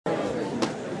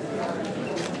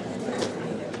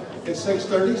It's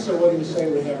 6:30, so what do you say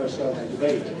we have ourselves a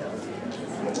debate?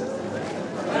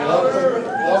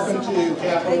 Welcome to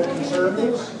Capital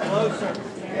Conservatives. Hello, sir.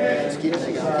 And this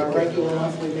is our regular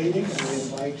monthly meeting, and we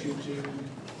invite you to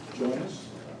join us.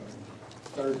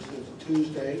 Third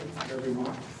Tuesday every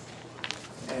month.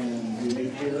 And we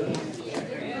meet here.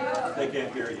 They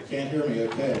can't hear you. Can't hear me,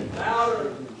 okay.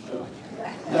 Louder.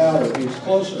 Louder, he's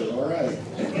closer, all right.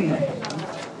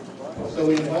 So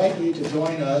we invite you to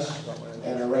join us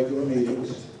at our regular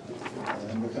meetings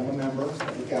and become a member of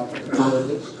the Capital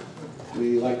Conservatives.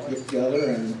 We like to get together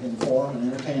and inform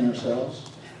and entertain ourselves.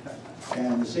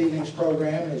 And this evening's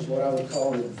program is what I would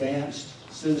call advanced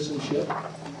citizenship.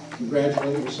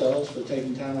 Congratulate yourselves for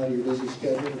taking time out of your busy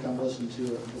schedule to come listen to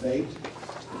a debate,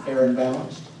 fair and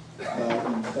balanced,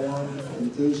 informed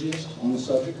enthusiast on the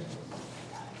subject.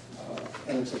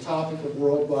 And it's a topic of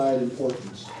worldwide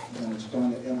importance, and it's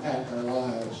going to impact our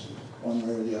lives one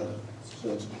way or the other. So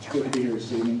it's good to be here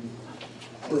this evening.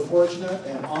 We're fortunate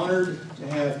and honored to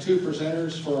have two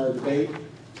presenters for our debate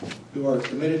who are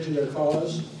committed to their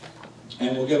cause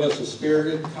and will give us a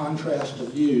spirited contrast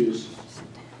of views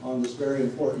on this very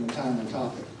important and timely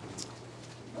topic.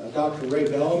 Dr. Ray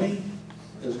Bellamy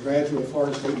is a graduate of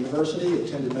Florida State University,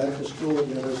 attended medical school at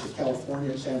the University of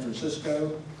California at San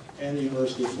Francisco and the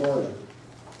University of Florida.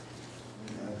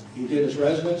 He did his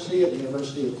residency at the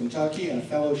University of Kentucky and a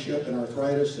fellowship in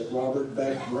arthritis at Robert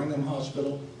Beck Brigham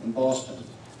Hospital in Boston.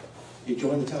 He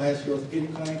joined the Tallahassee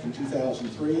Orthopedic Clinic in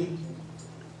 2003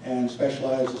 and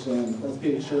specializes in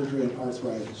orthopedic surgery and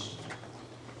arthritis.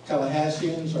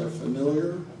 Tallahasseans are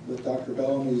familiar with Dr.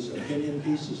 Bellamy's opinion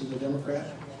pieces in the Democrat.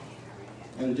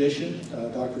 In addition,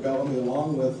 Dr. Bellamy,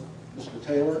 along with Mr.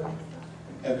 Taylor,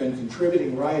 have been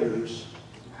contributing writers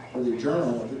for the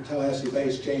Journal of the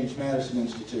Tallahassee-based James Madison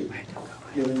Institute,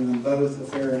 giving them both a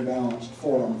fair and balanced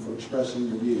forum for expressing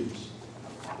their views.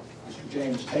 Mr.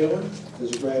 James Taylor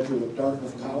is a graduate of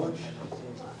Dartmouth College.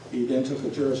 He then took a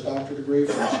Juris Doctor degree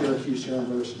from Syracuse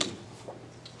University.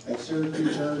 At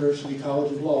Syracuse University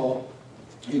College of Law,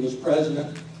 he was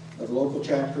president of the local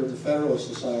chapter of the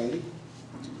Federalist Society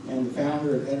and the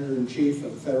founder and editor-in-chief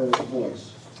of the Federalist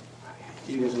Voice.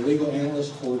 He was a legal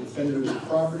analyst for Defenders of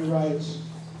Property Rights,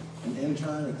 an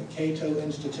intern at the Cato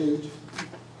Institute,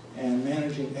 and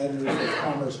managing editor of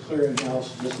Commerce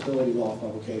Clearinghouse Disability Law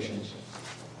Publications.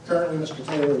 Currently, Mr.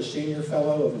 Taylor is Senior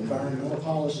Fellow of Environmental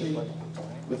Policy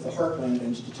with the Heartland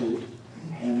Institute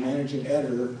and managing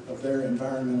editor of their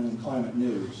Environmental and Climate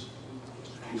News.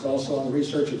 He's also on the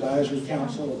Research Advisory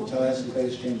Council of the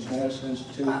Tallahassee-based James Madison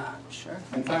Institute.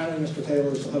 And finally, Mr.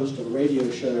 Taylor is the host of a radio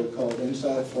show called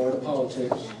Inside Florida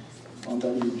Politics on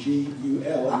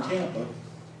WGUL in Tampa.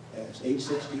 It's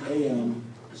 8:60 a.m.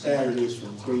 Saturdays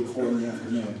from 3 to 4 in the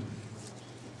afternoon.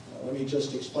 Let me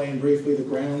just explain briefly the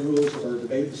ground rules of our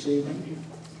debate this evening.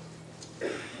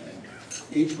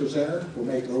 Each presenter will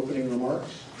make opening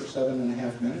remarks for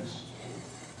 7.5 minutes.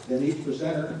 Then each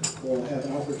presenter will have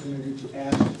an opportunity to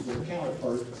ask their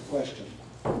counterpart a question.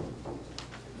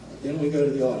 Then we go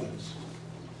to the audience.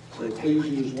 So please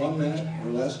use 1 minute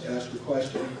or less to ask your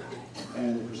question,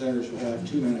 and the presenters will have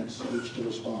 2 minutes each to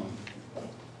respond.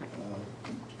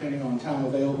 Depending on time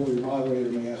available, your moderator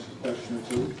may ask a question or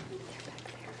two.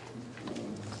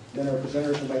 Then our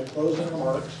presenters will make closing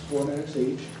remarks, 4 minutes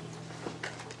each.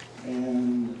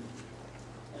 And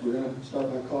we're going to start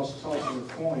by tossing a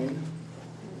coin.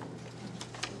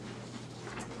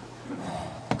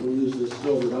 We'll use this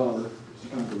silver dollar. It's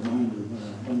kind of a reminder when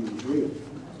our money is real.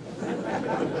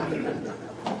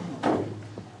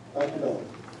 Dr. Bellamy.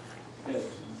 Yes.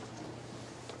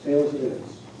 Tails it is.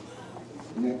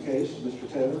 In that case, Mr.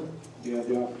 Taylor, you have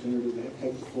the opportunity to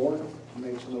take the floor and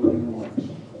make some opening remarks.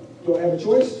 Do I have a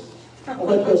choice? I'll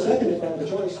let go second if I have a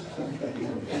choice.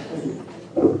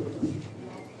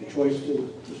 The choice to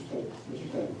Mr.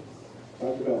 Taylor.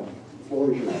 Dr. Bellamy, the floor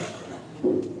is yours.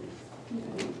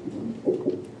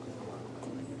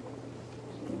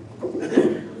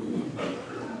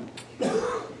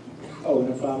 Oh, and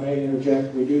if I may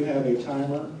interject, we do have a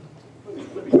timer.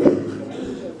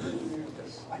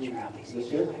 This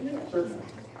here? Certainly.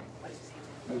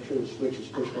 Make sure the switch is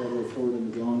pushed all the way forward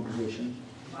into the on position.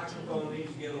 Microphone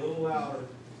needs to get a little louder.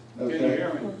 Okay. Can you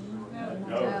hear me?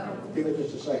 No. Give it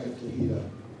just a second to heat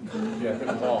up.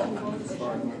 Yeah, it's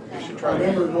on. You should try it.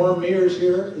 Remember, Norm Mears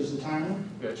here is the timer.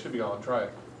 Yeah, it should be on. Try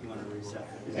it.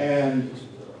 And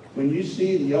when you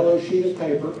see the yellow sheet of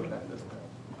paper,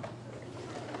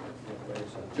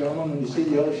 gentlemen, when you see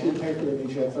the yellow sheet of paper, that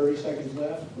means you have 30 seconds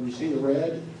left. When you see the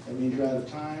red, that means you're out of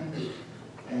time.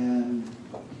 And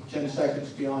 10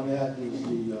 seconds beyond that is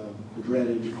the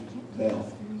dreaded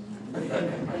bell. So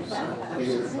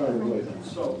is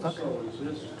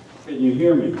this, can you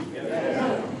hear me?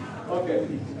 Okay.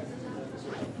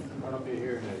 I don't be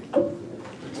here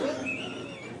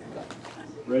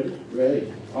Ready?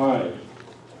 Ready? All right.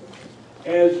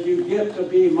 As you get to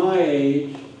be my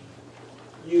age,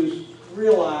 you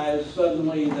realize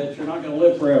suddenly that you're not going to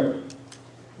live forever.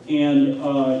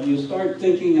 And you start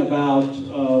thinking about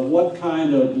what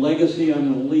kind of legacy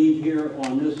I'm going to leave here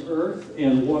on this earth,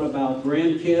 and what about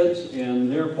grandkids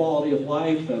and their quality of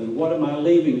life, and what am I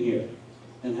leaving here,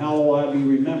 and how will I be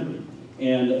remembered?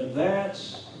 And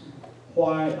that's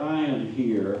why I am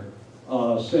here,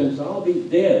 since I'll be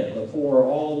dead before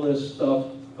all this stuff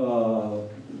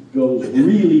goes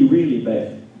really, really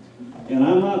bad. And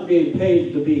I'm not being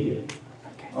paid to be here.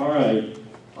 All right.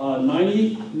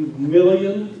 90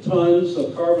 million tons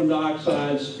of carbon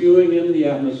dioxide spewing into the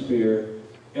atmosphere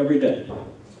every day.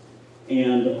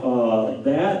 And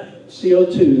that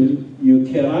CO2 you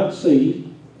cannot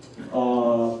see.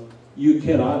 You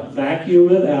cannot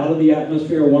vacuum it out of the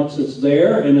atmosphere once it's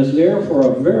there, and it's there for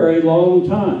a very long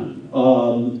time.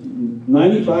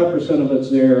 95% of it's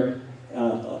there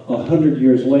 100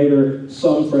 years later,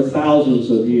 some for thousands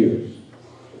of years.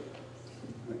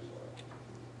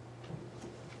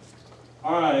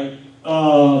 All right,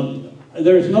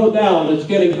 there's no doubt it's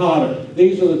getting hotter.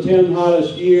 These are the 10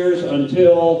 hottest years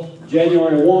until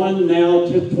January 1, now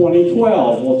to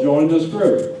 2012. We'll join this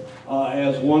group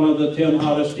as one of the 10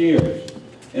 hottest years.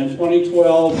 And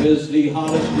 2012 is the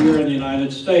hottest year in the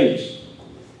United States.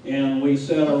 And we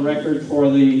set a record for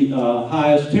the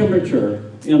highest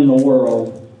temperature in the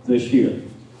world this year.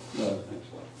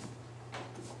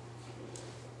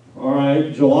 All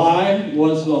right, July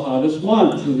was the hottest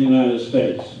month in the United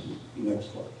States. Next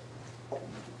slide.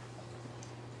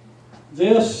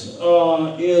 This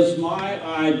is my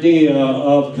idea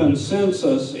of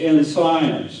consensus in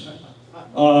science.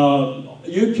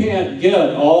 You can't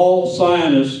get all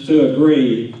scientists to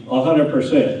agree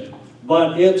 100%,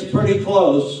 but it's pretty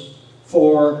close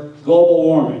for global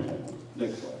warming.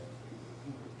 Next slide.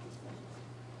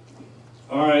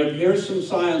 All right, here's some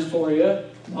science for you.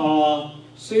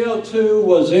 CO2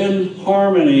 was in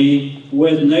harmony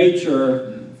with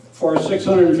nature for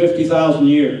 650,000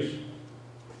 years.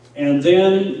 And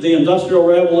then the Industrial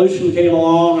Revolution came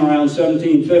along around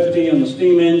 1750, and the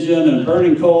steam engine and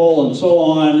burning coal and so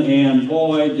on, and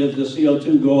boy, did the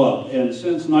CO2 go up. And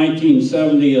since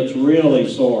 1970, it's really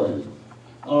soaring.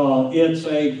 It's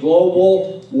a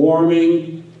global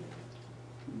warming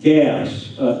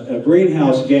gas, a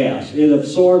greenhouse gas. It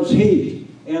absorbs heat.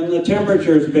 And the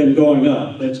temperature's been going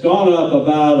up. It's gone up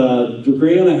about 1.5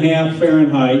 degrees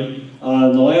Fahrenheit in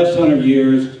the last 100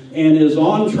 years, and is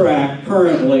on track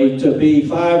currently to be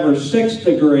 5 or 6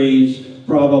 degrees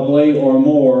probably or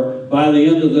more by the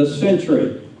end of this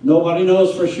century. Nobody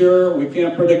knows for sure. We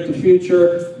can't predict the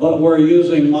future, but we're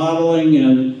using modeling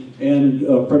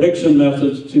and prediction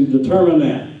methods to determine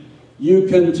that. You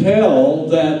can tell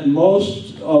that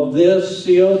most of this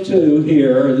CO2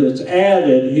 here that's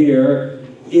added here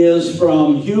is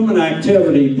from human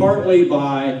activity, partly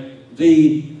by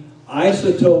the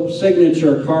isotope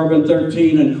signature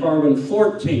carbon-13 and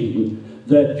carbon-14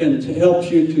 that helps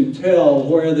you to tell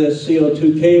where this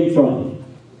CO2 came from.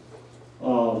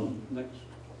 Next.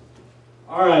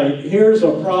 All right, here's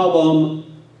a problem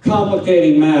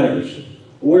complicating matters.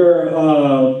 We're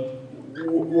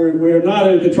not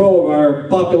in control of our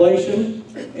population,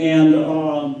 and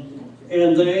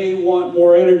they want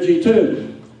more energy too.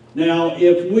 Now,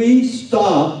 if we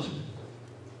stopped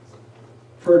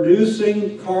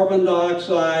producing carbon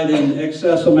dioxide in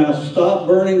excess amounts, stop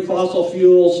burning fossil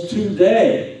fuels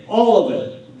today, all of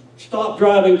it, stop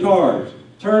driving cars,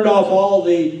 turned off all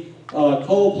the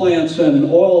coal plants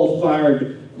and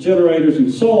oil-fired generators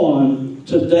and so on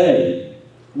today,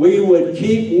 we would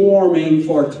keep warming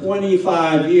for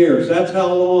 25 years. That's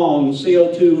how long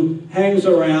CO2 hangs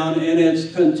around, and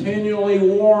it's continually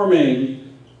warming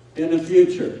in the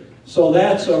future. So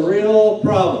that's a real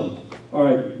problem. All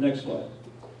right, next slide.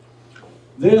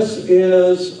 This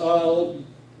is,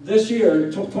 this year,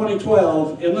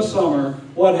 2012, in the summer,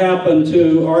 what happened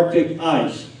to Arctic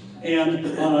ice. And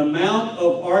an amount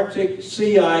of Arctic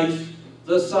sea ice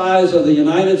the size of the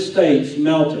United States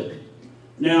melted.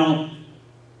 Now,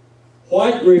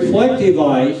 white reflective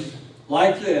ice,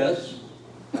 like this,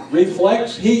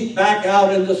 reflects heat back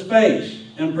out into space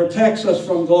and protects us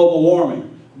from global warming.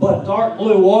 But dark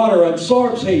blue water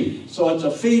absorbs heat, so it's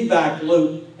a feedback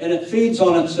loop, and it feeds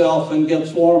on itself and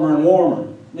gets warmer and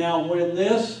warmer. Now, when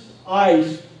this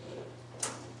ice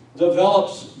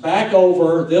develops back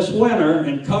over this winter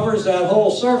and covers that whole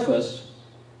surface,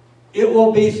 it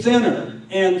will be thinner,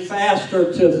 and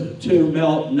faster to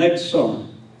melt next summer.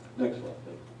 Next slide,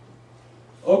 please.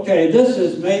 Okay, this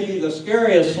is maybe the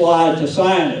scariest slide to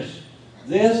scientists.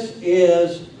 This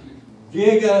is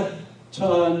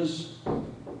gigatons,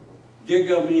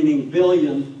 giga meaning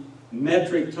billion,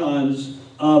 metric tons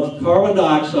of carbon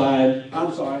dioxide,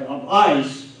 of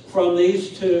ice from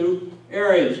these two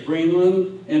areas,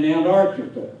 Greenland and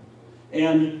Antarctica.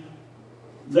 And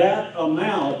that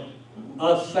amount,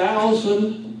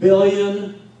 1,000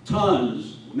 billion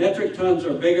tons, metric tons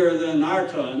are bigger than our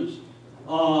tons,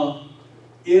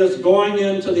 is going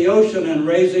into the ocean and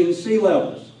raising sea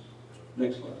levels.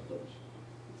 Next slide, please.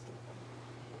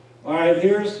 All right,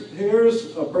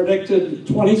 here's a predicted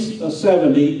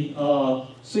 2070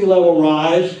 sea level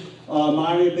rise.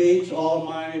 Miami Beach, all of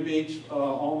Miami Beach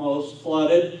almost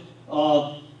flooded.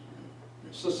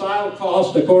 Societal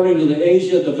cost, according to the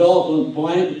Asia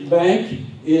Development Bank,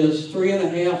 is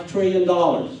 $3.5 trillion.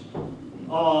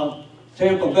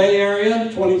 Tampa Bay area,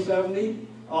 2070.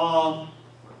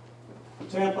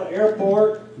 Tampa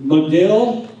Airport,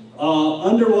 MacDill,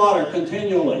 underwater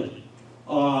continually.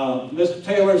 Mr.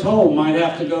 Taylor's home might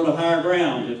have to go to higher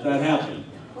ground if that happened.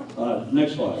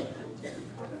 Next slide.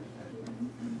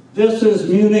 This is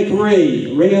Munich Re,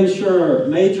 reinsurer,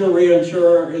 major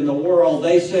reinsurer in the world.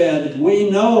 They said, we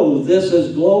know this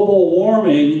is global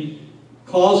warming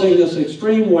causing this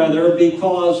extreme weather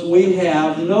because we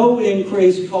have no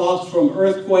increased costs from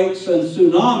earthquakes and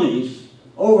tsunamis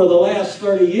over the last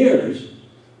 30 years,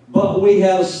 but we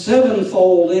have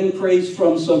 7-fold increase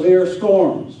from severe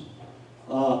storms.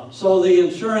 So the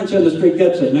insurance industry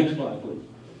gets it. Next slide, please.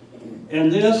 And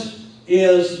this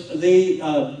is the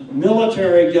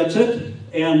military gets it,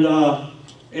 and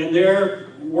they're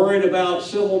worried about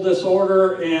civil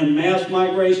disorder and mass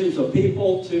migrations of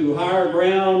people to higher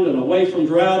ground and away from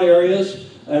drought areas.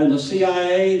 And the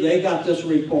CIA, they got this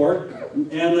report.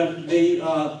 And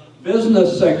the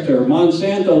business sector,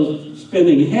 Monsanto's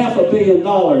spending $500 million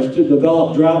to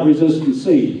develop drought-resistant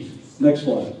seeds. Next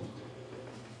slide.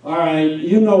 All right,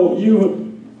 you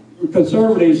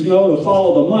conservatives know to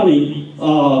follow the money.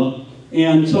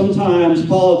 And sometimes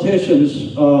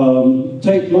politicians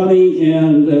take money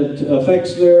and it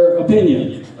affects their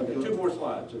opinion. Okay, 2 more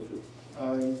slides.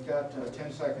 You've got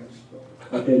 10 seconds.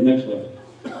 Okay, next slide.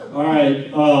 All right.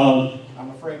 I'm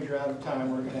afraid you're out of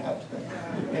time. We're going to have to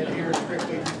adhere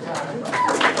strictly to time.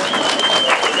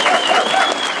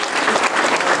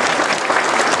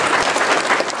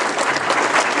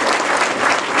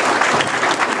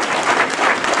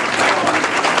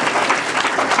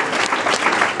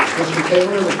 Mr.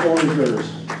 Taylor, the floor is yours.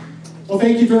 Well,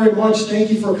 thank you very much.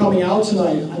 Thank you for coming out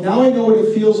tonight. Now I know what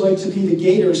it feels like to be the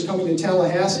Gators coming to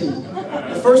Tallahassee.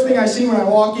 The first thing I see when I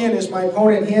walk in is my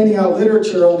opponent handing out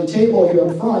literature on the table here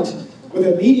in front with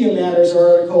a Media Matters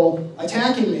article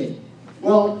attacking me.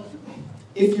 Well,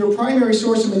 if your primary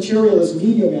source of material is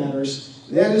Media Matters,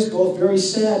 that is both very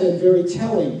sad and very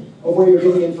telling of where you're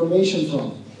getting information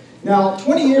from. Now,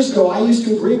 20 years ago, I used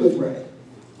to agree with Ray.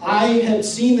 I had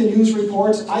seen the news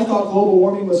reports. I thought global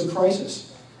warming was a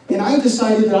crisis. And I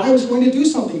decided that I was going to do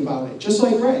something about it, just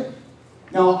like Ray.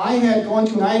 Now, I had gone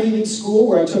to an Ivy League school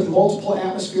where I took multiple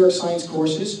atmospheric science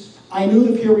courses. I knew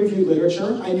the peer-reviewed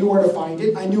literature. I knew where to find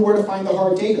it. I knew where to find the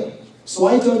hard data. So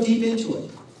I dug deep into it.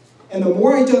 And the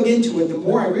more I dug into it, the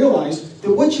more I realized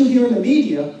that what you hear in the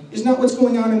media is not what's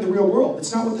going on in the real world.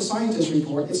 It's not what the scientists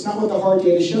report. It's not what the hard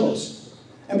data shows.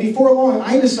 And before long,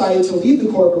 I decided to leave the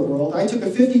corporate world. I took a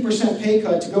 50% pay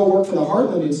cut to go work for the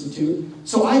Heartland Institute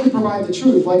so I could provide the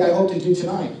truth like I hope to do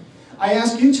tonight. I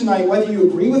ask you tonight, whether you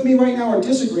agree with me right now or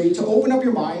disagree, to open up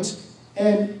your minds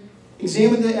and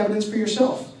examine the evidence for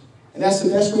yourself. And that's the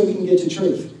best way we can get to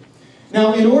truth.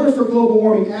 Now, in order for global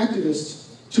warming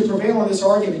activists to prevail on this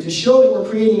argument, to show that we're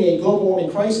creating a global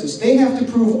warming crisis, they have to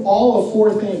prove all of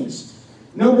 4 things.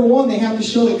 Number 1, they have to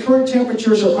show that current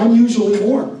temperatures are unusually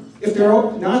warm. If they're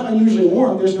not unusually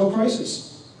warm, there's no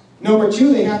crisis. Number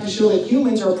 2, they have to show that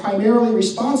humans are primarily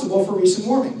responsible for recent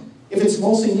warming. If it's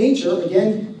mostly nature,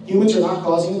 again, humans are not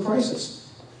causing the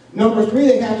crisis. Number 3,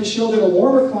 they have to show that a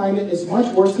warmer climate is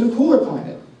much worse than a cooler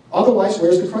climate. Otherwise,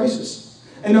 where's the crisis?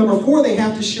 And number 4, they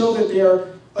have to show that their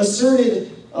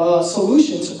asserted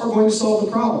solutions are going to solve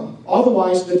the problem.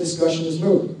 Otherwise, the discussion is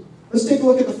moot. Let's take a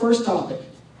look at the first topic.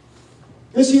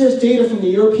 This here is data from the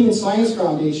European Science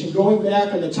Foundation going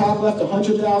back on the top left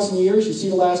 100,000 years. You see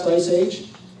the last ice age.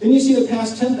 Then you see the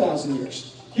past 10,000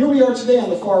 years. Here we are today on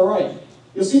the far right.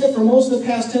 You'll see that for most of the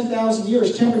past 10,000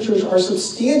 years, temperatures are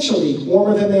substantially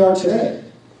warmer than they are today.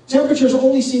 Temperatures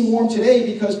only seem warm today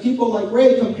because people like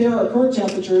Ray compare our current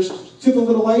temperatures to the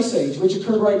Little Ice Age, which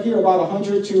occurred right here about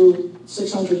 100 to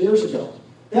 600 years ago.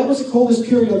 That was the coldest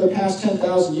period of the past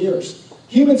 10,000 years.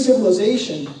 Human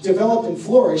civilization developed and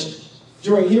flourished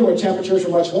during here when temperatures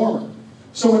were much warmer.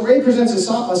 So when Ray presents a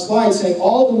slide saying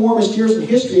all the warmest years in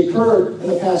history occurred in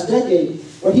the past decade,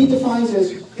 what he defines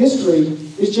as history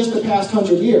is just the past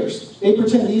 100 years. They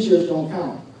pretend these years don't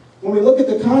count. When we look at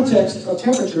the context of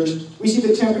temperatures, we see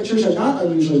that temperatures are not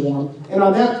unusually warm, and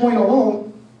on that point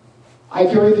alone, I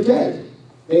carry the day.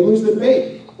 They lose the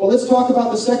debate. Well, let's talk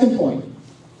about the second point.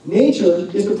 Nature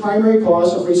is the primary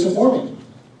cause of recent warming.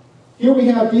 Here we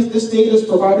have this data is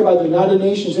provided by the United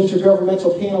Nations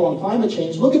Intergovernmental Panel on Climate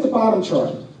Change. Look at the bottom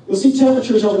chart. You'll see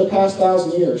temperatures over the past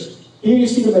 1,000 years. Here you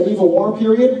see the medieval warm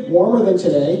period, warmer than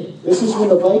today. This is when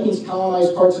the Vikings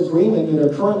colonized parts of Greenland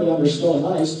that are currently under snow and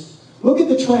ice. Look at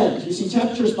the trend. You see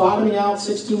temperatures bottoming out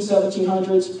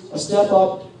 1700s, a step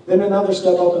up, then another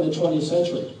step up in the 20th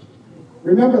century.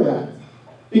 Remember that.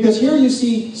 Because here you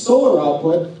see solar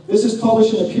output. This is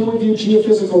published in the peer-reviewed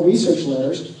geophysical research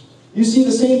letters. You see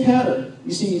the same pattern.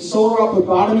 You see solar output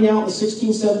bottoming out in the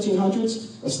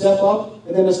 1700s, a step up,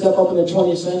 and then a step up in the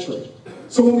 20th century.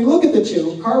 So when we look at the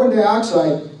two, carbon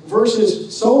dioxide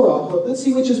versus solar output, let's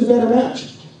see which is the better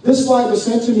match. This slide was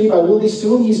sent to me by Willie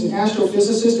Soon. He's an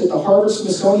astrophysicist at the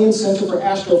Harvard-Smithsonian Center for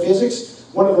Astrophysics,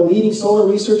 one of the leading solar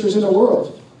researchers in the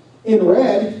world. In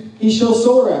red, he shows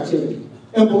solar activity.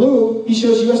 In blue, he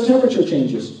shows US temperature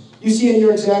changes. You see a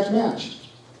near exact match.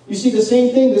 You see the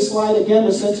same thing. This slide, again,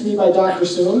 was sent to me by Dr.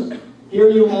 Soon. Here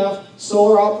you have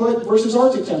solar output versus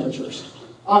Arctic temperatures.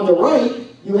 On the right,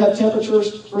 you have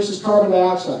temperatures versus carbon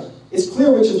dioxide. It's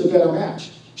clear which is the better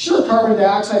match. Sure, carbon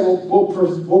dioxide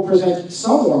will present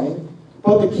some warming,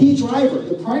 but the key driver,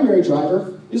 the primary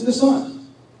driver, is the sun.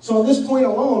 So at this point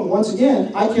alone, once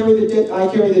again, I carry the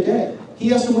day. He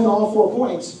has to win all 4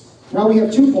 points. Now we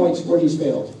have 2 points where he's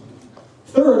failed.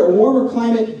 Third, a warmer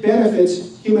climate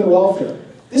benefits human welfare.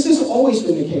 This has always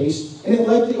been the case, and it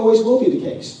likely always will be the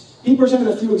case. He presented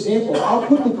a few examples. I'll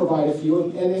quickly provide a few,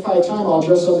 and if I have time, I'll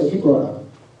address some that he brought up.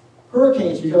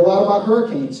 Hurricanes. We hear a lot about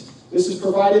hurricanes. This is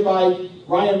provided by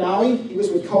Ryan Maui. He was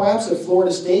with COAPS at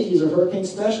Florida State. He's a hurricane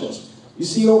specialist. You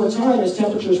see over time, as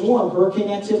temperatures warm, hurricane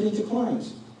activity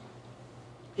declines.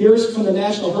 Here's from the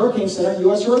National Hurricane Center,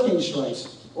 U.S. hurricane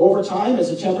strikes. Over time, as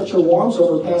the temperature warms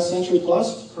over the past century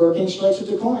plus, hurricane strikes have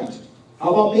declined.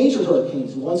 How about major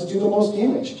hurricanes, the ones that do the most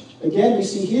damage? Again, we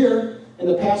see here, in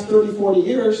the past 30, 40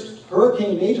 years,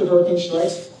 major hurricane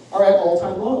strikes are at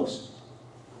all-time lows.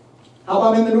 How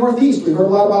about in the Northeast? We heard a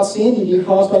lot about Sandy being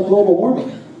caused by global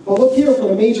warming. But look here for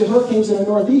the major hurricanes in the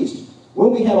Northeast.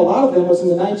 When we had a lot of them was in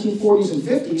the 1940s and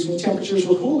 50s when temperatures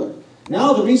were cooler.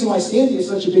 Now the reason why Sandy is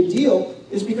such a big deal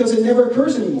is because it never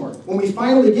occurs anymore. When we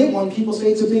finally get one, people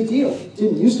say it's a big deal. It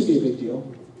didn't used to be a big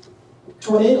deal.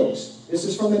 Tornadoes. This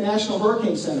is from the National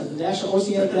Hurricane Center, the National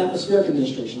Oceanic and Atmospheric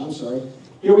Administration, I'm sorry.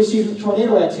 Here we see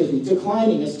tornado activity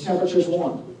declining as the temperatures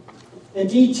warm.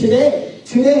 Indeed, today,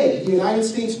 the United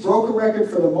States broke a record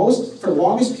for the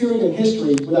longest period in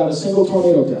history without a single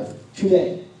tornado death.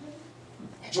 Today.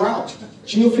 Drought.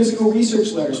 Geophysical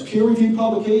research letters, peer-reviewed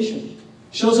publication,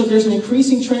 shows that there's an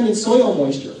increasing trend in soil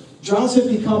moisture. Droughts have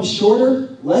become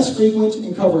shorter, less frequent,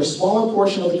 and cover a smaller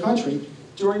portion of the country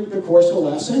during the course of the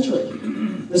last century.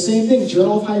 The same thing,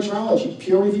 Journal of Hydrology,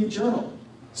 peer-reviewed journal.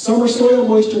 Summer soil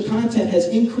moisture content has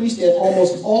increased at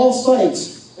almost all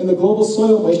sites in the global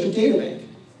soil moisture data bank.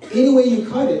 Any way you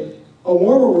cut it, a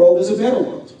warmer world is a better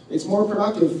world. It's more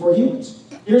productive for humans.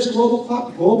 Here's global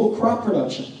crop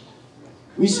production.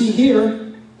 We see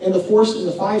here in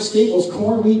the 5 staples,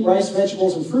 corn, wheat, rice,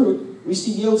 vegetables, and fruit, we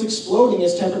see yields exploding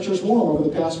as temperatures warm over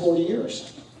the past 40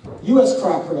 years. U.S.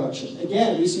 crop production.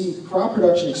 Again, we see crop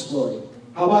production exploding.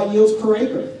 How about yields per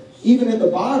acre? Even at the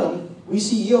bottom, we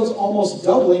see yields almost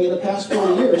doubling in the past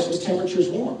 40 years as temperatures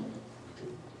warm.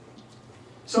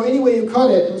 So any way you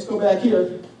cut it, let's go back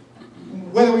here,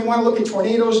 whether we want to look at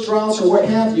tornadoes, droughts, or what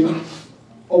have you,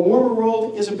 a warmer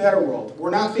world is a better world. We're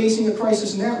not facing a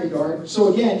crisis in that regard.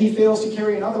 So again, he fails to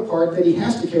carry another part that he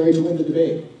has to carry to win the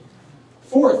debate.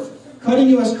 Fourth, cutting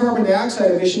U.S. carbon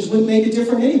dioxide emissions wouldn't make it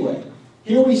different anyway.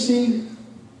 Here we see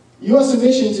U.S.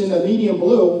 emissions in the medium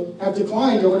blue have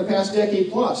declined over the past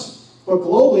decade plus, but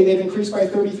globally they've increased by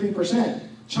 33%.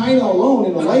 China alone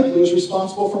in the light blue is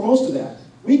responsible for most of that.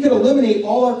 We could eliminate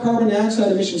all our carbon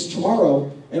dioxide emissions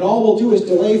tomorrow, and all we'll do is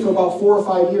delay for about 4 or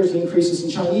 5 years the increases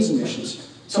in Chinese emissions.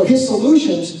 So his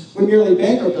solutions would merely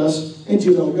bankrupt us and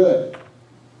do no good.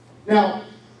 Now,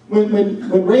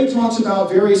 when Ray talks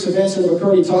about various events that have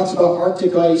occurred, he talks about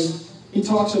Arctic ice, he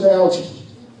talks about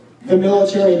the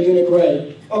military in Munich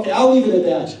Ray. Okay, I'll leave it at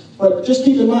that. But just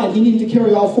keep in mind, he needed to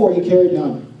carry all 4, he carried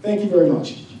none. Thank you very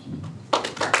much.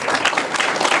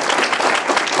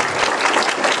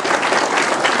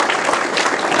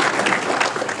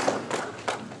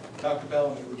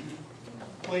 would you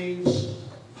please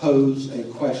pose a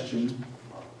question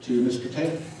to Mr.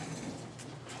 Taylor?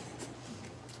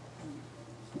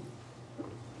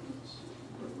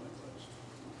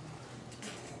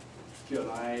 Could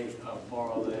I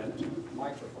borrow that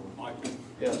microphone?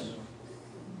 Yes.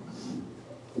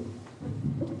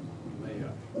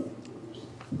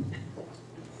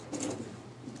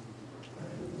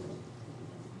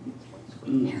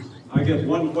 May I get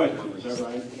one question, is that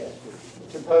right?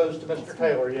 To pose to Mr.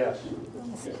 Taylor, yes.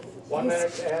 Okay. 1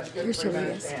 minute to ask it, 3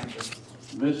 minutes to answer.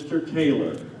 Mr.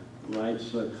 Taylor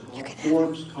writes a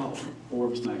Forbes column,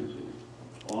 Forbes magazine,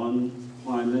 on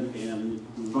climate and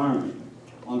environment.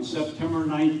 On September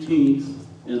 19th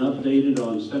and updated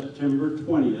on September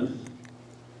 20th,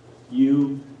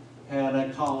 you had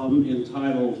a column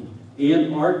entitled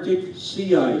Antarctic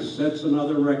Sea Ice Sets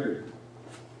Another Record.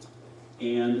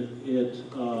 And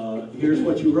here's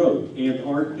what you wrote.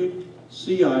 Antarctic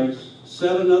sea ice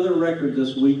set another record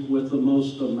this week with the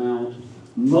most amount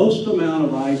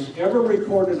of ice ever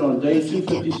recorded on day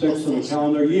 256 of the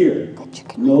calendar year.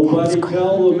 Nobody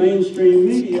tell the mainstream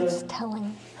media.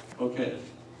 Okay.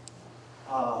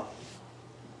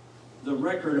 The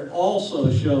record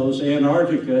also shows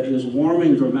Antarctica is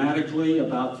warming dramatically,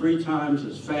 about 3 times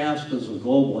as fast as the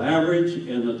global average,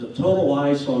 and that the total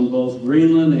ice on both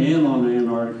Greenland and on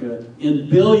Antarctica, in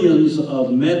billions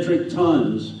of metric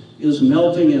tons, is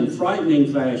melting in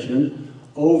frightening fashion,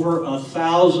 over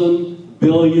 1,000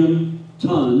 billion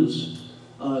tons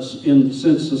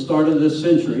since the start of this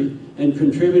century, and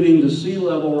contributing to sea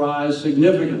level rise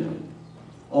significantly.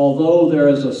 Although there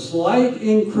is a slight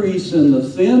increase in the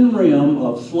thin rim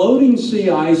of floating sea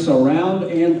ice around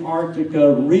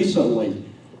Antarctica recently,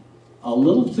 a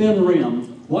little thin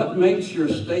rim, which makes your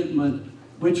statement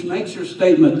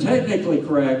technically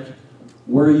correct?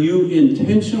 Were you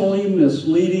intentionally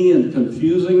misleading and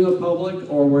confusing the public,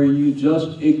 or were you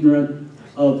just ignorant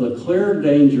of the clear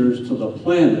dangers to the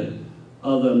planet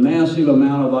of the massive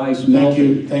amount of ice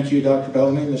melting? Thank you, Dr.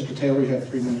 Bellamy. Mr. Taylor, you have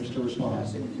 3 minutes to respond.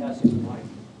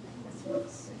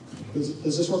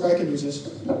 Does this work? I can use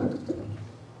this.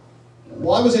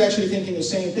 Well, I was actually thinking the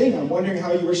same thing. I'm wondering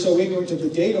how you were so ignorant of the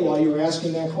data while you were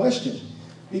asking that question.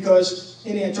 Because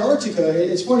in Antarctica,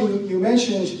 it's funny, you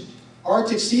mentioned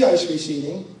Arctic sea ice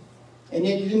receding, and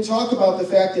yet you didn't talk about the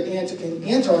fact that in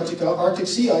Antarctica, Arctic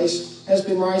sea ice has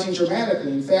been rising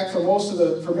dramatically. In fact,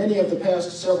 for many of the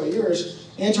past several years,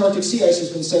 Antarctic sea ice has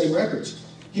been setting records.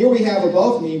 Here we have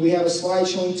above me, we have a slide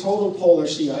showing total polar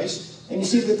sea ice, and you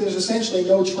see that there's essentially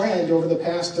no trend over the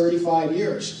past 35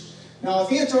 years. Now,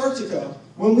 if Antarctica,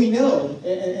 when we know,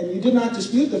 and you did not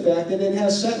dispute the fact that it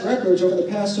has set records over the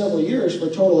past several years for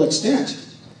total extent,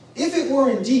 if it were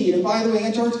indeed, and by the way,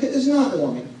 Antarctica is not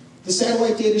warming. The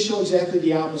satellite data show exactly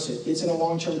the opposite. It's in a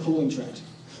long-term cooling trend.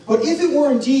 But if it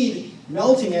were indeed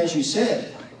melting, as you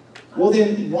said, well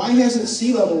then, why hasn't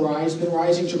sea level rise been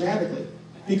rising dramatically?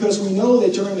 Because we know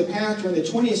that during the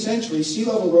 20th century, sea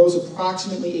level rose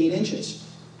approximately 8 inches.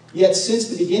 Yet since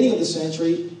the beginning of the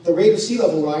century, the rate of sea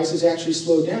level rise has actually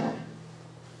slowed down.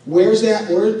 Where's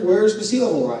the sea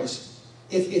level rise?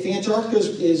 If Antarctica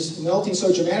is melting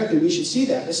so dramatically, we should see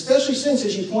that. Especially since,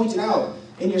 as you pointed out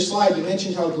in your slide, you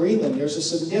mentioned how Greenland, there's a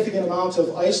significant amount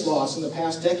of ice loss in the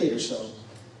past decade or so.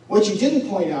 What you didn't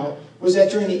point out was that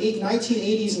during the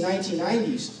 1980s and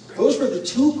 1990s, those were the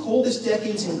 2 coldest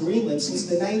decades in Greenland since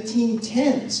the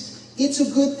 1910s. It's a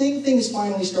good thing things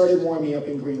finally started warming up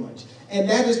in Greenland. And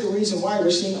that is the reason why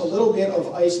we're seeing a little bit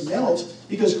of ice melt,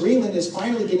 because Greenland is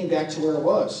finally getting back to where it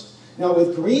was. Now,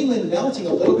 with Greenland melting,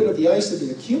 a little bit of the ice that had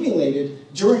been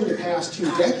accumulated during the past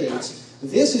 2 decades,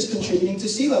 this is contributing to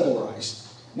sea level rise.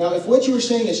 Now, if what you were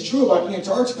saying is true about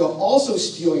Antarctica also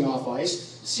spewing off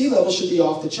ice, sea level should be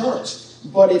off the charts.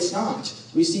 But it's not.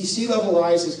 We see sea level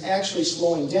rise is actually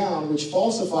slowing down, which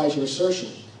falsifies your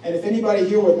assertion. And if anybody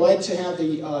here would like to have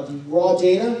the raw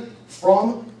data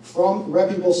from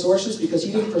reputable sources, because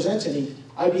he didn't present any,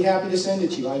 I'd be happy to send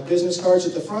it to you. I have business cards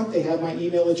at the front. They have my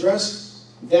email address.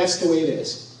 That's the way it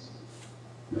is.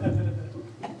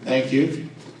 Thank you.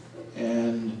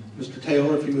 And Mr.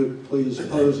 Taylor, if you would please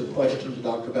pose a question to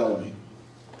Dr. Bellamy.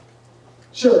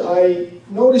 Sure. I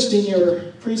noticed in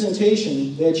your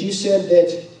presentation that you said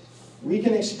that we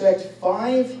can expect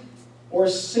 5 or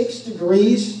 6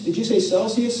 degrees, did you say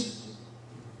Celsius?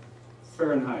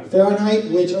 Fahrenheit.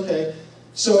 Fahrenheit, which, okay.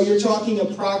 So you're talking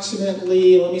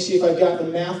approximately, let me see if I've got the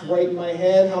math right in my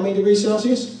head, how many degrees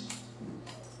Celsius?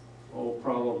 Oh,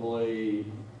 probably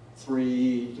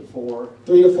 3 to 4.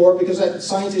 3 to 4, because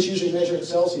scientists usually measure in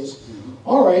Celsius.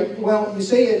 All right, well, you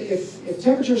say if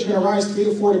temperatures are going to rise 3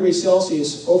 to 4 degrees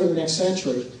Celsius over the next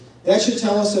century, That should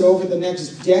tell us that over the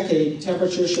next decade,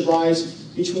 temperatures should rise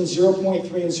between 0.3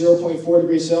 and 0.4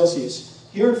 degrees Celsius.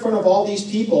 Here in front of all these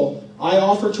people, I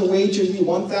offer to wager you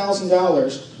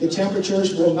 $1,000 the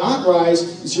temperatures will not rise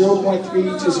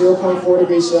 0.3 to 0.4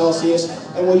 degrees Celsius,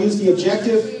 and we'll use the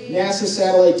objective NASA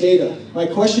satellite data. My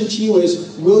question to you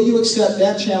is, will you accept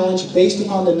that challenge based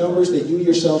upon the numbers that you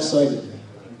yourself cited?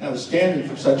 Now, the standard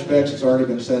for such bets has already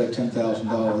been set at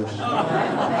 $10,000.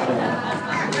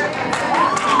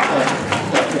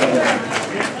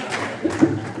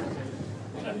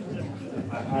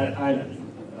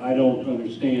 I don't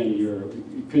understand your,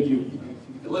 could you,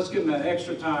 let's give them that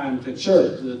extra time to,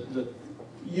 sure.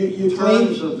 You claim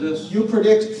of this. You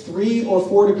predict 3 or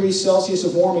 4 degrees Celsius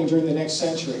of warming during the next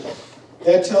century.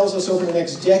 That tells us over the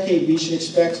next decade we should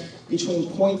expect between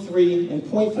 0.3 and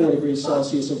 0.4 degrees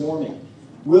Celsius of warming.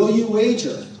 Will you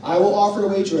wager? I will offer to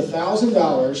wager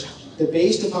 $1,000 that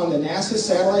based upon the NASA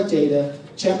satellite data,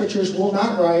 temperatures will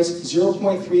not rise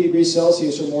 0.3 degrees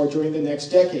Celsius or more during the next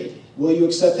decade. Will you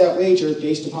accept that wager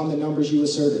based upon the numbers you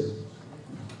asserted?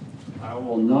 I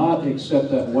will not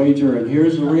accept that wager, and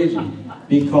here's the reason.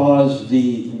 Because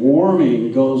the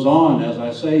warming goes on, as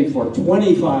I say, for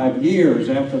 25 years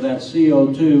after that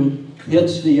CO2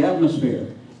 hits the atmosphere.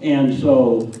 And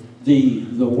so the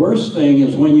worst thing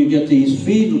is when you get these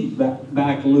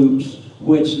feedback loops,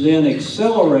 which then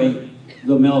accelerate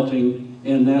the melting,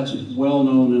 and that's well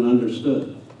known and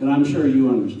understood. And I'm sure you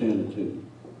understand it too.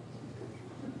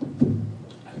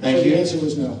 Thank So you. the answer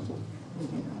was no.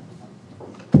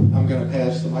 I'm going to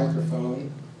pass the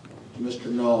microphone to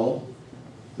Mr. Knoll,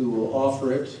 who will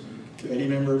offer it to any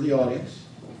member of the audience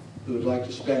who would like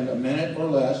to spend a minute or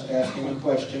less asking a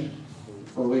question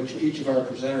for which each of our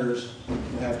presenters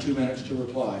will have 2 minutes to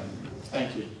reply.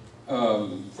 Thank you.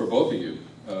 For both of you,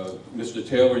 Mr.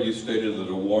 Taylor, you stated that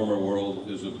a warmer world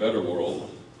is a better world.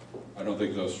 I don't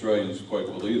think the Australians quite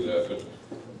believe that, but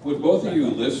would both of you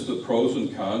list the pros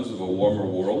and cons of a warmer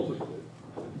world?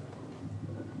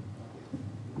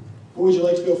 Who would you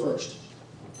like to go first?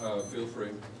 Feel free.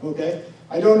 Okay.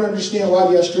 I don't understand why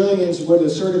the Australians would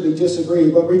assertively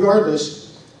disagree, but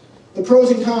regardless, the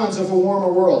pros and cons of a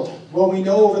warmer world. Well, we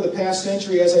know over the past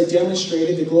century, as I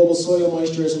demonstrated, that global soil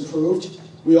moisture has improved.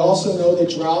 We also know that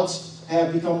droughts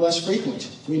have become less frequent.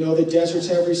 We know that deserts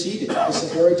have receded. The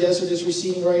Sahara Desert is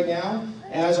receding right now,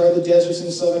 as are the deserts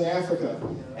in southern Africa.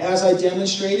 As I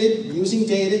demonstrated, using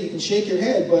data, you can shake your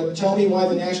head, but tell me why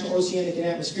the National Oceanic and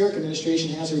Atmospheric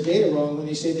Administration has their data wrong when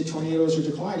they say that tornadoes are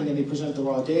declining and they present the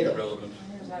raw data. Irrelevant.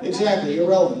 Exactly,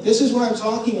 irrelevant. This is what I'm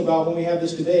talking about when we have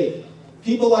this debate.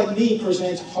 People like me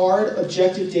present hard,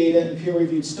 objective data and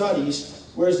peer-reviewed studies,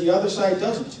 whereas the other side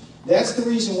doesn't. That's the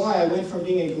reason why I went from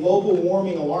being a global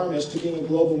warming alarmist to being a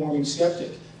global warming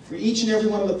skeptic. For each and every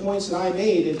one of the points that I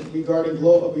made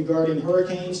regarding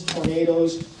hurricanes,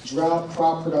 tornadoes, drought,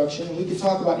 crop production, and we could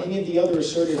talk about any of the other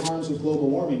asserted harms of global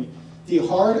warming, the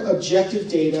hard, objective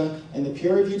data and the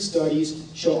peer-reviewed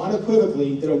studies show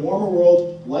unequivocally that a warmer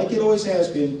world, like it always has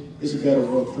been, is a better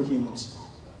world for humans.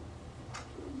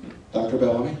 Dr.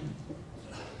 Bellamy?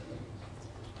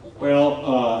 Well,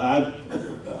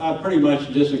 I pretty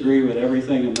much disagree with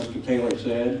everything that Mr. Taylor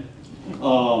said.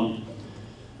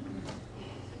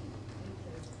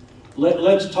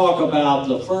 Let's talk about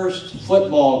the first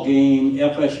football game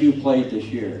FSU played this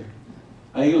year.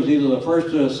 I think it was either the first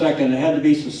or the second. It had to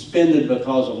be suspended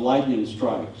because of lightning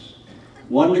strikes.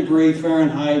 1 degree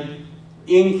Fahrenheit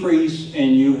increase,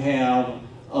 and you have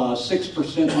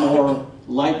 6% more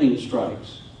lightning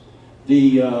strikes.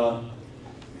 If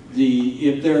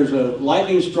there's a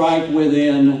lightning strike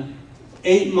within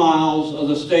 8 miles of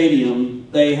the stadium,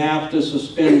 they have to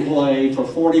suspend play for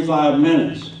 45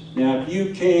 minutes. Now, if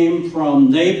you came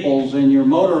from Naples in your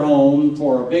motorhome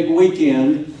for a big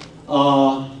weekend,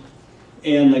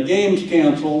 and the game's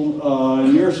canceled,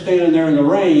 and you're standing there in the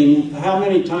rain, how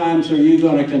many times are you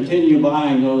going to continue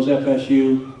buying those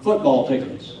FSU football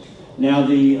tickets? Now,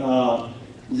 the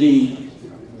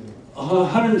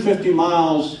 150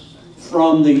 miles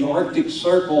from the Arctic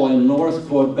Circle in North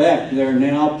Quebec, they're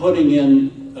now putting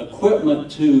in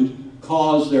equipment to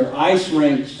cause their ice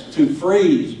rinks to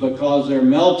freeze because they're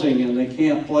melting and they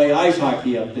can't play ice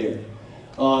hockey up there.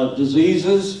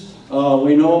 Diseases,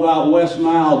 we know about West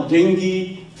Nile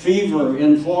dengue fever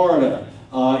in Florida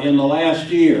in the last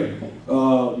year.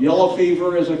 Yellow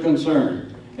fever is a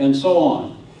concern, and so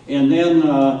on. And then,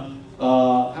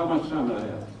 how much time do I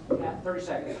have? 30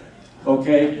 seconds.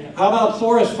 Okay, how about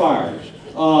forest fires?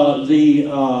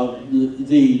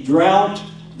 The drought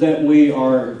that we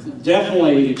are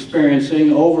definitely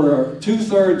experiencing, over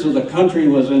 2/3 of the country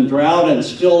was in drought and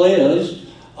still is.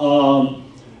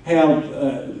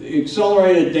 have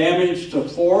accelerated damage to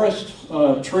forest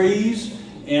trees,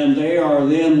 and they are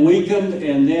then weakened,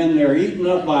 and then they're eaten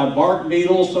up by bark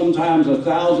beetles, sometimes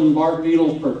 1,000 bark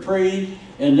beetles per tree,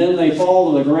 and then they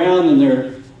fall to the ground and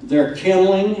they're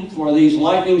kindling for these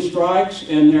lightning strikes,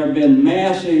 and there have been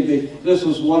massive, this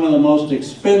is one of the most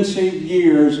expensive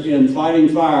years in fighting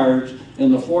fires,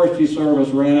 and the Forestry Service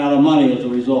ran out of money as a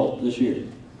result this year.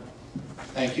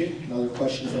 Thank you. Another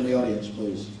question from the audience,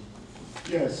 please.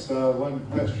 Yes, one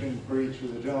question for each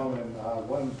of the gentlemen,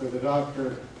 one for the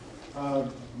doctor.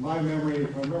 My memory,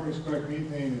 if my memory is correct,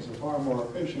 methane is a far more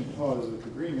efficient cause of the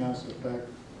greenhouse effect.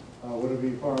 Would it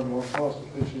be far more cost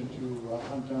efficient to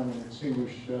hunt down and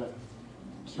extinguish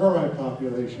termite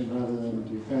population rather than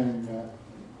defend,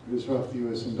 disrupt the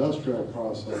U.S. industrial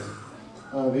process?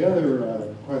 The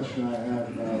other question I have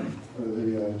for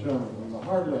the gentleman from the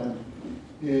Heartland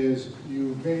is,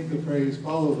 you made the phrase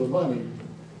follow the money.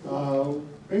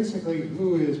 Basically,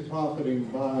 who is profiting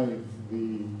by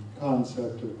the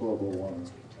concept of global warming?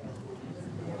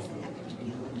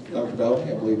 Dr.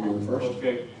 Bellamy, I believe you were first.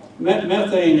 Okay.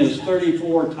 Methane is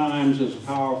 34 times as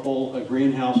powerful a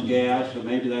greenhouse gas, and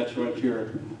maybe that's what you're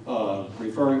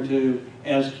referring to,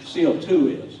 as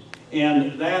CO2 is.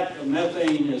 And that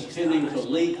methane is tending to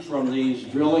leak from these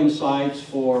drilling sites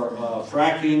for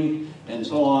fracking and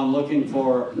so on, looking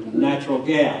for natural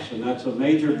gas. And that's a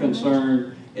major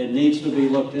concern. It needs to be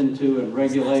looked into and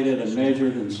regulated and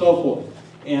measured and so forth.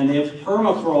 And if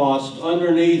permafrost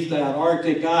underneath that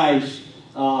Arctic ice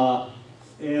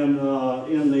in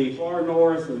the far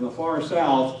north and the far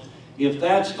south, if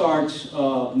that starts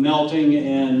melting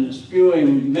and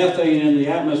spewing methane in the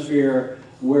atmosphere,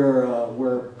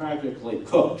 we're practically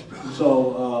cooked.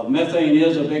 So methane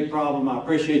is a big problem. I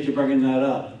appreciate you bringing that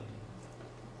up.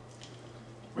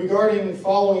 Regarding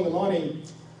following the money,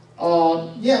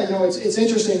 yeah, you know, it's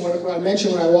interesting. When I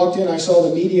mentioned when I walked in, I saw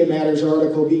the Media Matters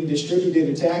article being distributed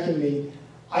attacking me.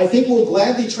 I think we'll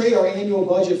gladly trade our annual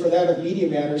budget for that of Media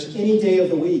Matters any day of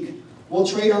the week. We'll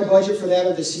trade our budget for that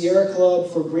of the Sierra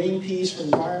Club, for Greenpeace, for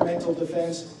environmental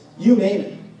defense, you name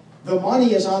it. The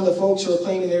money is on the folks who are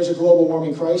claiming there's a global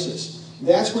warming crisis.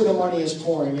 That's where the money is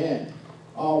pouring in.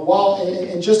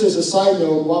 And just as a side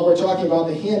note, while we're talking about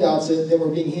the handouts that were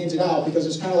being handed out, because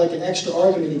it's kind of like an extra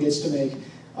argument he gets to make,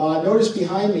 notice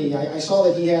behind me, I saw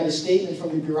that he had a statement from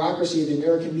the bureaucracy of the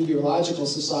American Meteorological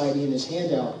Society in his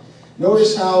handout.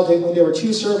 Notice how that when there were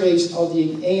two surveys of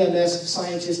the AMS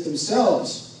scientists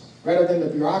themselves, rather than the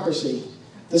bureaucracy,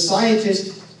 the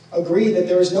scientists agreed that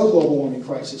there is no global warming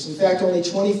crisis. In fact, only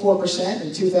 24% in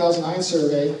the 2009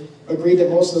 survey agreed that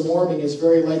most of the warming is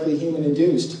very likely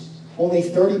human-induced. Only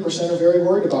 30% are very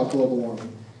worried about global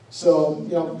warming. So,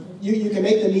 you know, you can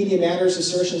make the Media Matters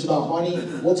assertions about money.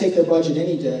 We'll take their budget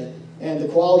any day. And the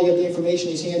quality of the information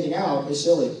he's handing out is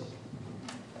silly.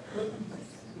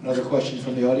 Another question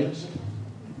from the audience?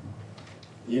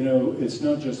 You know, it's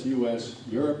not just the U.S.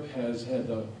 Europe has had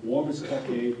the warmest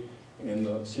decade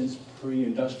since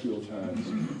pre-industrial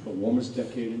times, the warmest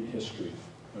decade in history,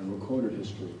 in recorded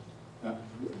history.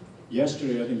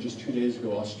 Yesterday, I think just 2 days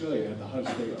ago, Australia had the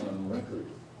hottest day on record.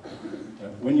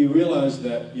 When you realize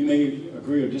that, you may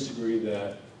agree or disagree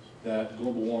that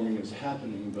global warming is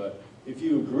happening, but if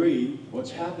you agree, what's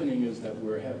happening is that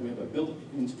we have a built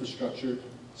infrastructure,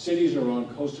 cities are on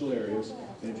coastal areas,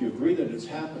 and if you agree that it's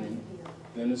happening,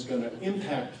 then it's going to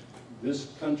impact this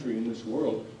country and this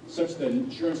world such that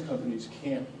insurance companies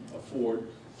can't afford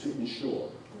to insure.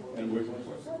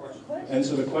 And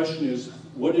so the question is,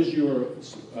 what is your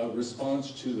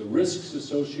response to the risks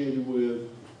associated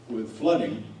with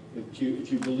flooding if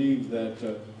you believe that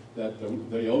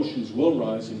the oceans will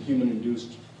rise in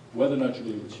human-induced, whether or not you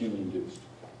believe it's human-induced?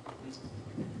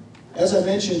 As I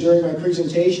mentioned during my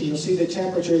presentation, you'll see that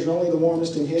temperatures are only the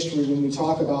warmest in history when we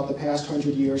talk about the past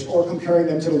 100 years, or comparing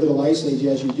them to the Little Ice Age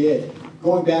as you did.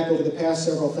 Going back over the past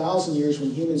several thousand years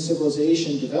when human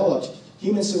civilization developed,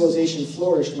 human civilization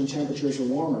flourished when temperatures were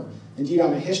warmer. Indeed,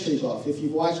 I'm a history buff. If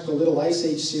you've watched the Little Ice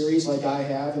Age series like I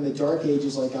have, and the Dark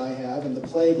Ages like I have, and the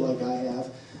Plague like I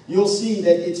have, you'll see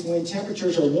that it's when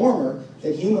temperatures are warmer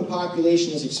that human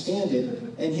population has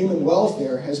expanded and human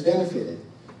welfare has benefited.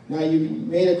 Now, you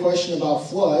made a question about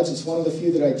floods. It's one of the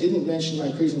few that I didn't mention in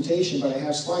my presentation, but I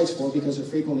have slides for because it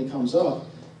frequently comes up.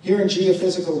 Here in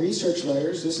Geophysical Research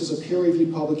Letters, this is a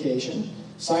peer-reviewed publication.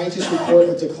 Scientists report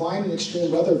a decline in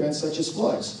extreme weather events such as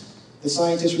floods. The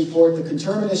scientists report the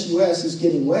conterminous U.S. is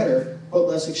getting wetter, but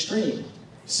less extreme.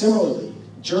 Similarly,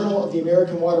 Journal of the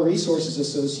American Water Resources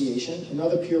Association,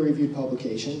 another peer-reviewed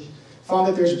publication, found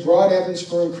that there's broad evidence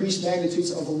for increased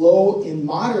magnitudes of low and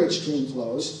moderate stream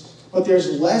flows, but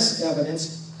there's less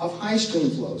evidence of high stream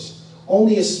flows.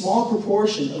 only a small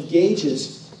proportion of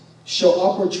gauges show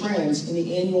upward trends in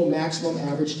the annual maximum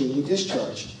average daily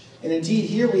discharge. And indeed,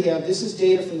 here we have, this is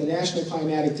data from the National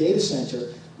Climatic Data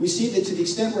Center. We see that to the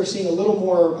extent we're seeing a little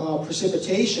more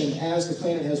precipitation as the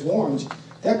planet has warmed,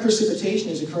 that precipitation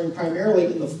is occurring primarily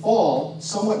in the fall,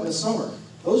 somewhat in the summer.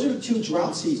 Those are the two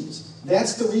drought seasons.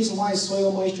 That's the reason why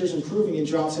soil moisture is improving and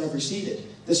droughts have receded.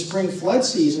 The spring flood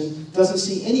season doesn't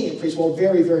see any increase, well,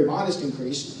 very, very modest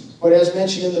increase. But as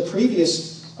mentioned in the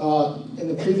previous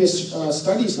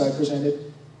studies that I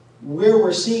presented, where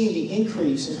we're seeing the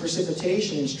increase in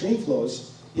precipitation and stream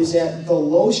flows is that the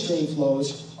low stream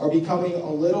flows are having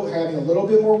a little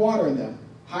bit more water in them.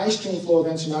 High stream flow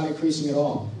events are not increasing at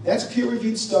all. That's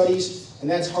peer-reviewed studies, and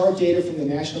that's hard data from the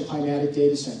National Climatic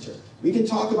Data Center. We can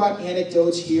talk about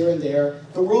anecdotes here and there.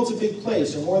 The world's a big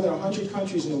place. There are more than 100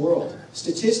 countries in the world.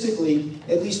 Statistically,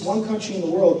 at least one country in the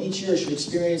world each year should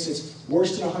experience its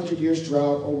worse than 100 years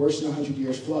drought or worse than 100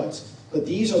 years floods. But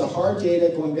these are the hard data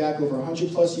going back over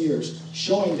 100 plus years,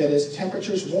 showing that as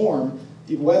temperatures warm,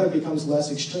 the weather becomes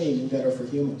less extreme and better for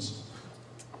humans.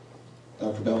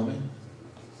 Dr. Bellamy?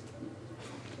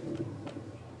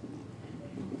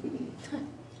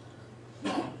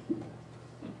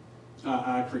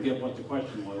 I forget what the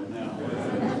question was now.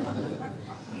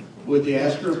 Would the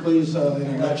asker please, in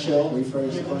a nutshell,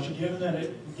 rephrase the question?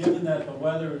 Given that the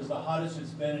weather is the hottest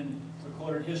it's been in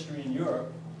recorded history in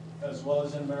Europe, as well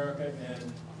as in America,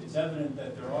 and it's evident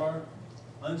that there are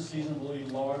unseasonably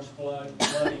large flooding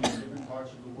in different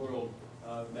parts of the world,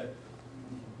 that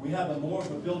we have more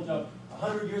of a built-up,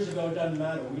 100 years ago it doesn't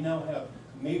matter, we now have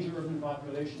major urban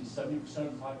populations, 70%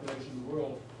 of the population of the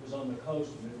world is on the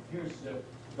coast, and it appears that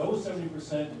those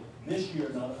 70% this year,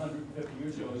 not 150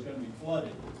 years ago, is going to be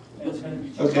flooded. And it's going to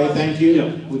be okay, thank you.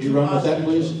 Yeah. Would you run with that,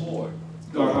 please? All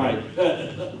right.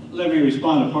 Let me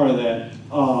respond to part of that.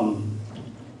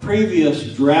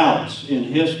 Previous droughts in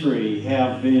history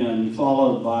have been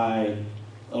followed by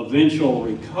eventual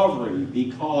recovery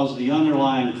because the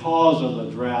underlying cause of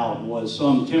the drought was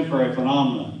some temporary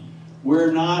phenomenon.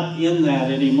 We're not in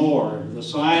that anymore. The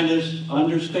scientists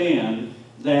understand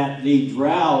that the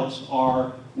droughts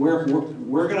are, we're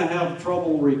going to have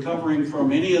trouble recovering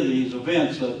from any of these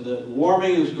events. The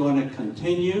warming is going to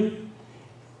continue.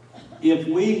 If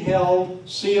we held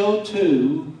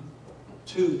CO2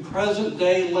 to present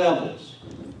day levels,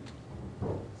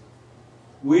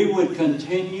 we would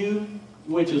continue,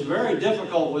 which is very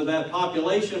difficult with that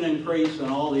population increase and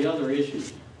all the other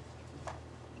issues.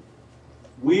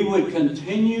 We would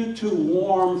continue to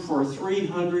warm for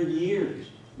 300 years.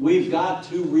 We've got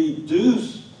to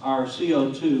reduce our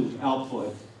CO2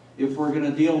 output if we're going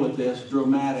to deal with this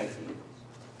dramatically.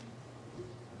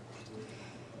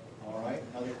 All right,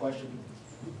 another question?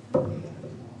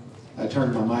 I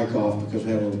turned my mic off because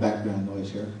we had a little background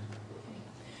noise here.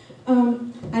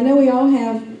 I know we all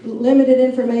have limited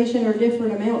information or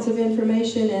different amounts of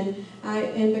information,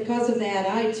 and because of that,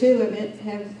 I too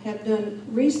have done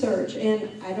research, and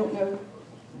I don't know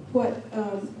what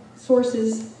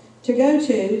sources to go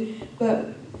to,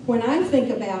 but when I think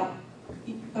about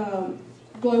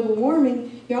global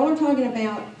warming, y'all are talking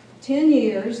about 10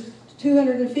 years,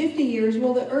 250 years.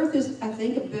 Well, the Earth is, I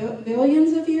think,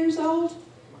 billions of years old.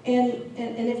 And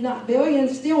if not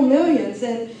billions, still millions.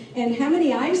 And how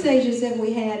many ice ages have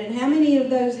we had? And how many of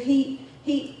those heat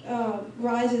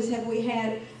rises have we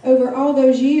had over all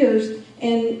those years?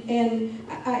 And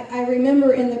I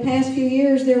remember in the past few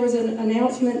years there was an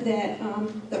announcement that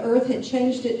the Earth had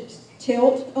changed its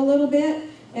tilt a little bit.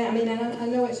 And I mean, I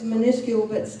know it's minuscule,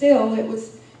 but still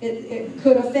it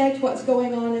could affect what's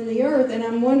going on in the Earth, and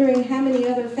I'm wondering how many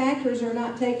other factors are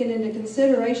not taken into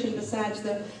consideration besides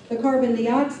the carbon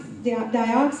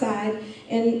dioxide,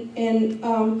 and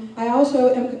I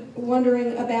also am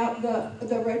wondering about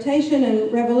the rotation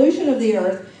and revolution of the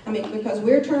Earth. I mean, because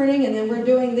we're turning and then we're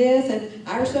doing this, and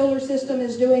our solar system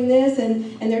is doing this,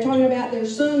 and they're talking about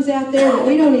there's suns out there that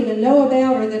we don't even know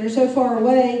about or that are so far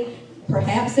away.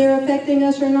 Perhaps they're affecting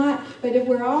us or not, but if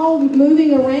we're all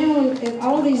moving around, if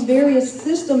all these various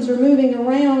systems are moving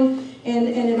around, and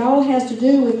it all has to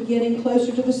do with getting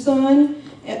closer to the sun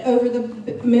over the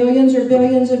millions or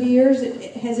billions of years,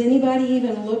 has anybody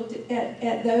even looked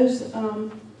at those? Is there a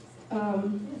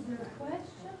question?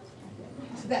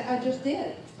 That I just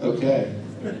did. Okay.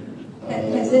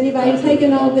 Has anybody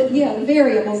taken all the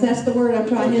variables? That's the word I'm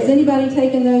trying. Okay. Has anybody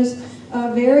taken those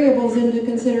variables into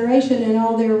consideration in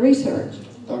all their research?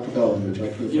 Dr. Bellamy, would you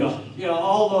like to Yeah,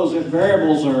 all those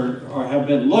variables have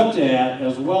been looked at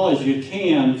as well as you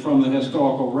can from the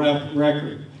historical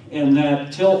record. In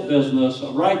that tilt business,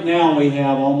 right now we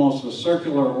have almost a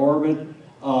circular orbit.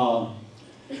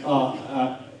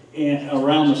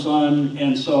 around the sun,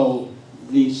 and so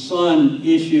the sun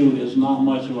issue is not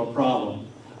much of a problem.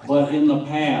 But in the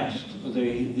past,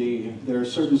 there are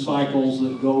certain cycles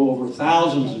that go over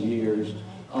thousands of years.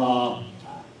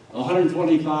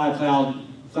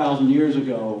 125,000 years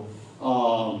ago,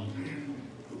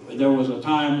 there was a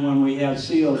time when we had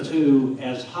CO2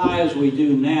 as high as we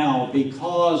do now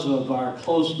because of our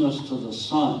closeness to the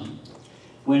sun.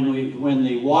 When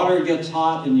the water gets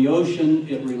hot in the ocean,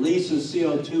 it releases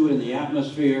CO2 in the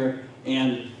atmosphere,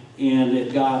 and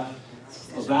it got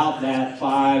about that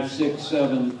 5, 6,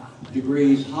 7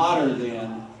 degrees hotter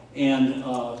then, and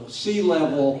sea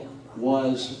level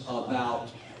was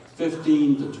about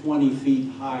 15 to 20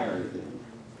 feet higher then.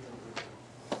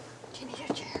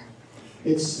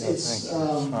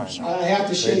 I have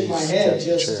to shake my head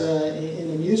just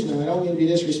in amusement. I don't mean to be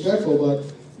disrespectful,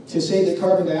 but to say that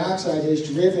carbon dioxide has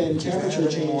driven temperature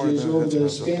changes over the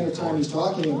span of time he's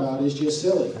talking about is just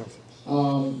silly.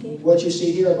 What you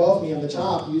see here above me on the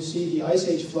top, you see the ice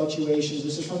age fluctuations.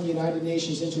 This is from the United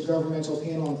Nations Intergovernmental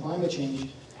Panel on Climate Change.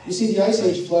 You see the ice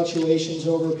age fluctuations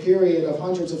over a period of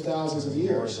hundreds of thousands of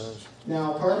years.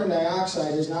 Now, carbon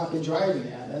dioxide has not been driving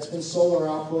that. That's been solar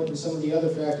output and some of the other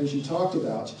factors you talked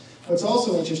about. What's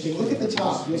also interesting, look at the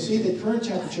top. You'll see the current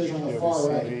temperatures on the far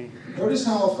right. Notice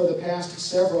how for the past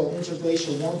several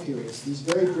interglacial warm periods, these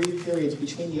very brief periods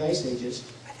between the ice ages,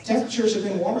 temperatures have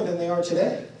been warmer than they are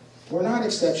today. We're not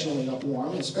exceptionally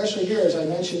warm, especially here, as I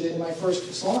mentioned in my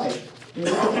first slide. When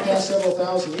you look at the past several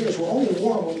thousand years, we're only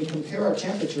warm when we compare our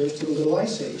temperatures to the Little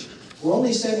Ice Age. We're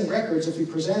only setting records if we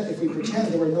pretend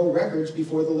there were no records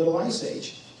before the Little Ice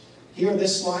Age. Here,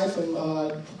 this slide from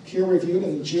peer-reviewed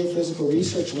and geophysical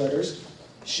research letters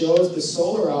shows the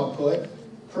solar output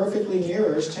perfectly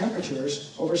mirrors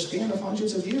temperatures over a span of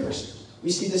hundreds of years. We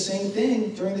see the same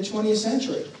thing during the 20th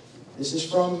century. This is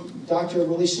from Dr.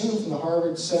 Willie Soon from the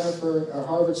Harvard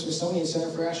Smithsonian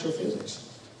Center for Astrophysics.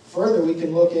 Further, we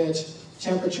can look at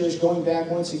temperatures going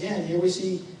back once again. Here we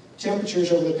see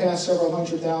temperatures over the past several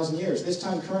 100,000 years. This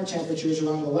time, current temperatures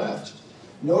are on the left.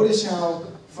 Notice how,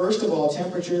 first of all,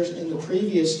 temperatures in the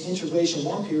previous interglacial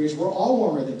warm periods were all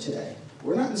warmer than today.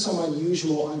 We're not in some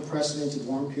unusual, unprecedented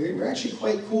warm period. We're actually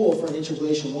quite cool for an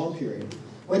interglacial warm period.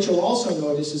 What you'll also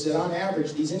notice is that on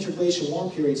average, these interglacial warm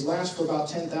periods last for about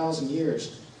 10,000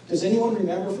 years. Does anyone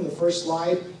remember from the first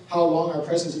slide how long our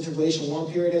present interglacial warm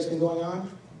period has been going on?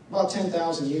 About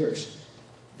 10,000 years.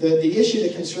 The issue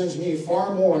that concerns me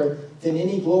far more than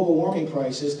any global warming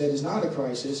crisis that is not a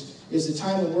crisis is the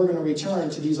time when we're going to return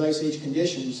to these ice age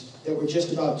conditions that we're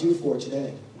just about due for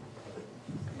today.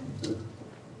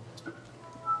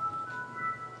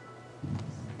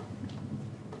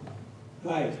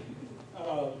 Hi.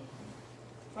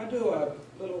 If I do a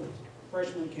little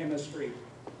freshman chemistry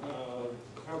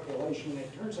calculation,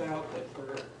 it turns out that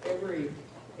for every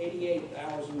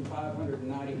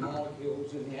 88,590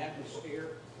 molecules in the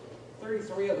atmosphere,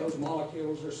 33 of those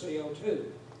molecules are CO2.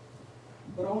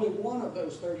 But only one of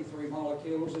those 33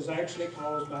 molecules is actually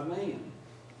caused by man.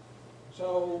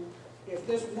 So if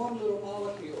this one little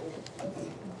molecule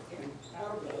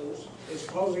out of those is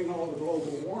causing all the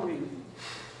global warming,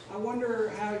 I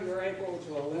wonder how you're able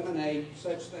to eliminate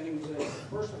such things as,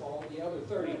 first of all, the other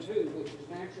 32, which is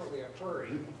naturally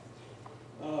occurring,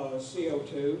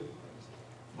 CO2.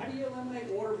 How do you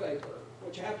eliminate water vapor,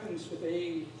 which happens to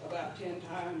be about 10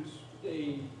 times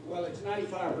it's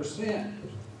 95%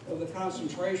 of the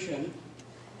concentration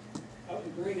of the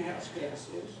greenhouse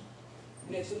gases,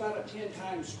 and it's about a 10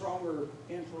 times stronger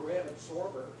infrared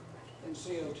absorber than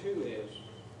CO2 is.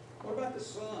 What about the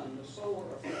sun, the solar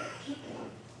effects?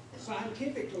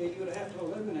 Scientifically, you would have to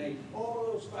eliminate all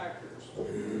of those factors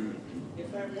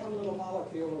if that one little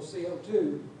molecule of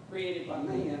CO2 created by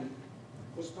man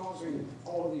was causing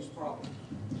all of these problems.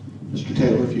 Mr.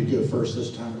 Taylor, if you'd go first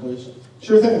this time, please.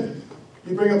 Sure thing.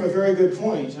 You bring up a very good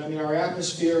point. I mean, our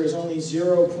atmosphere is only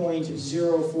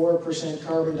 0.04%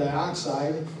 carbon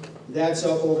dioxide. That's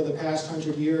up over the past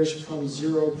 100 years from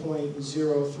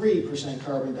 0.03%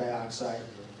 carbon dioxide.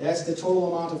 That's the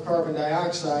total amount of carbon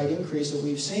dioxide increase that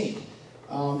we've seen.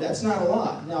 That's not a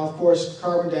lot. Now, of course,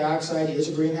 carbon dioxide is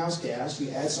a greenhouse gas. You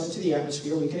add some to the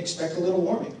atmosphere, we can expect a little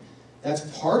warming. That's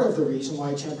part of the reason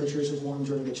why temperatures have warmed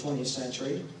during the 20th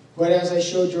century. But as I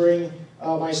showed during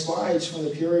my slides from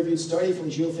the peer-reviewed study from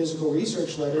geophysical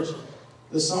research letters,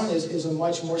 the sun is a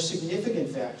much more significant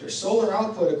factor. Solar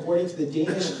output, according to the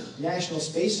Danish National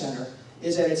Space Center,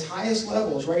 is at its highest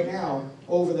levels right now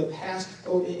over the past,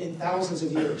 in thousands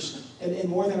of years, in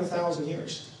more than 1,000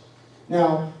 years.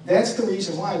 Now, that's the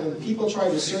reason why when people try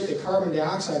to assert that carbon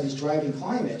dioxide is driving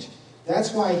climate,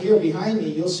 That's why here behind me,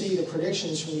 you'll see the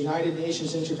predictions from the United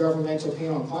Nations Intergovernmental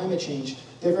Panel on Climate Change.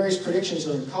 Their various predictions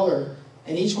are in color,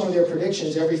 and each one of their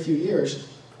predictions every few years,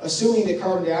 assuming that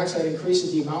carbon dioxide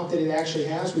increases the amount that it actually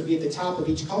has, would be at the top of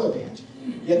each color band.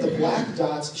 Yet the black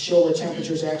dots show where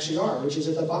temperatures actually are, which is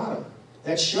at the bottom.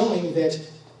 That's showing that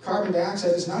carbon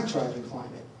dioxide is not driving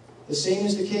climate. The same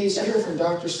is the case here from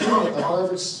Dr. Stone at the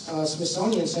Harvard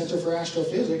Smithsonian Center for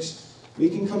Astrophysics. We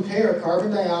can compare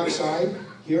carbon dioxide,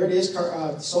 here it is,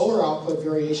 solar output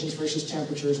variations versus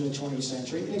temperatures in the 20th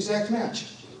century, an exact match.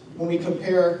 When we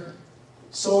compare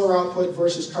solar output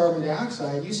versus carbon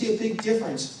dioxide, you see a big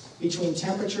difference between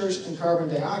temperatures and carbon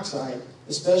dioxide,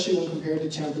 especially when compared to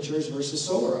temperatures versus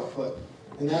solar output.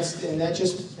 And that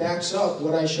just backs up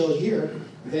what I showed here,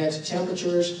 that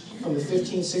temperatures from the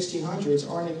 1600s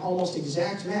are an almost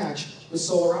exact match with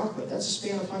solar output. That's a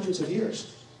span of hundreds of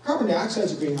years. Carbon dioxide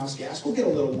is a greenhouse gas. We'll get a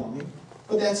little warming,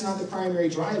 but that's not the primary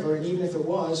driver, and even if it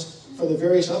was, for the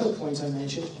various other points I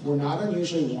mentioned, we're not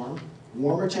unusually warm.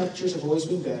 Warmer temperatures have always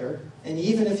been better, and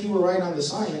even if you were right on the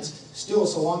science, still,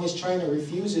 so long as China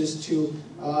refuses to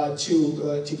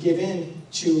give in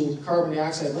to carbon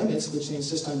dioxide limits, which they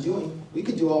insist on doing, we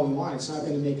could do all we want. It's not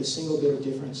going to make a single bit of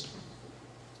difference.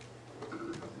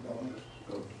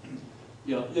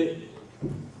 Yeah,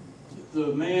 the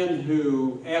man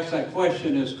who asked that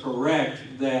question is correct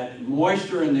that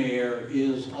moisture in the air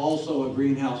is also a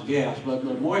greenhouse gas, but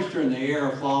the moisture in the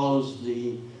air follows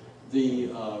the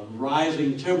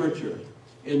rising temperature,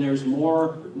 and there's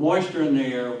more moisture in the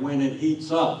air when it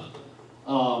heats up.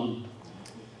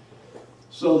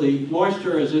 So the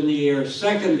moisture is in the air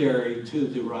secondary to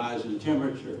the rise in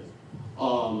temperature.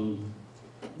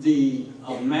 The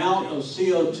amount of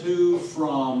CO2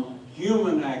 from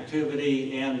human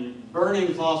activity and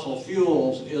burning fossil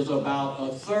fuels is about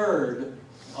a third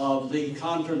of the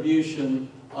contribution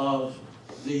of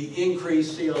the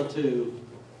increased CO2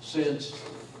 since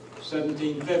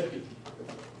 1750.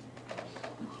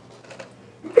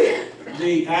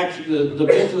 The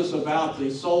business about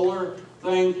the solar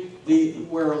thing,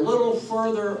 we're a little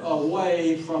further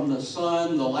away from the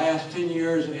sun the last 10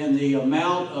 years, and the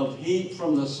amount of heat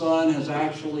from the sun has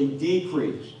actually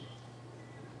decreased.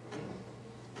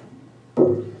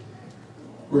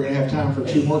 We're going to have time for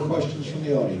 2 more questions from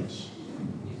the audience.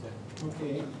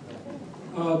 Okay.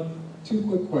 2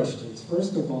 quick questions.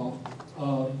 First of all,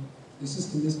 this is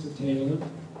to Mr. Taylor.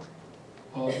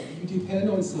 You depend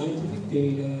on scientific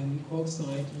data, and you quote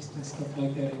scientists and stuff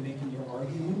like that in making your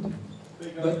argument.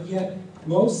 But yet,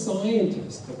 most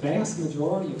scientists, the vast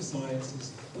majority of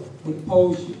scientists, would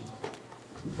oppose you.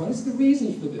 What is the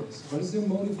reason for this? What is their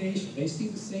motivation? They see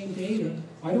the same data.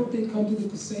 Why don't they come to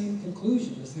the same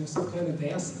conclusion? Is there some kind of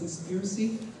vast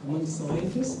conspiracy among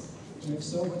scientists? And if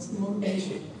so, what's the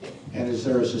motivation? And is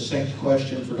there a succinct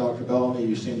question for Dr. Bellamy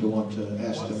you seem to want to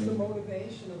ask What's me? the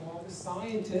motivation of all the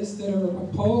scientists that are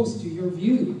opposed to your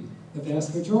view, the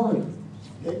vast majority?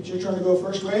 Okay, it's your turn to go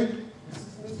first, Ray.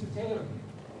 Mr. Taylor.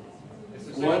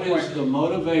 What is the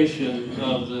motivation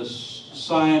of the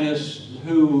scientists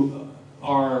who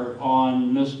are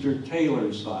on Mr.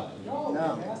 Taylor's side? No.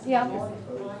 Yeah.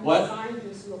 What?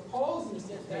 Scientists who oppose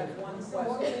that one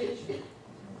question.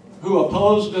 Who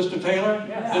oppose Mr. Taylor?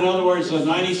 Yes. In other words, the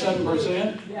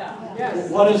 97%? Yeah.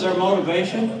 Yes. What is their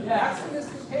motivation? Yes.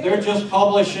 They're just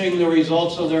publishing the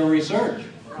results of their research.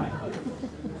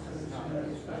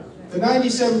 The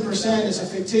 97% is a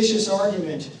fictitious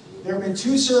argument. There have been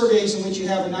 2 surveys in which you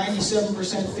have a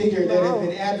 97% figure that have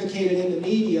been advocated in the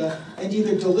media and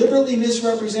either deliberately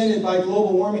misrepresented by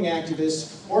global warming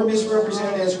activists or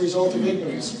misrepresented as a result of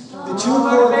ignorance. The 2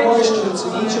 core questions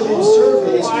in each of those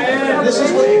surveys, and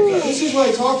this is what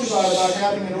I talked about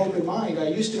having an open mind. I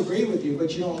used to agree with you,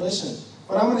 but you don't listen.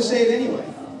 But I'm going to say it anyway.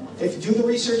 If you do the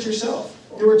research yourself,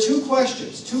 there were 2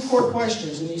 questions, 2 core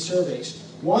questions in these surveys.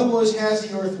 One was, has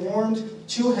the Earth warmed?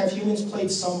 2, have humans played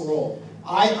some role?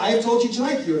 I have told you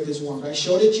tonight the Earth is warmed. I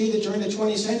showed it to you that during the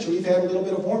 20th century we've had a little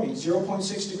bit of warming,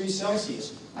 0.6 degrees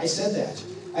Celsius. I said that.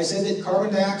 I said that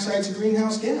carbon dioxide is a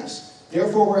greenhouse gas.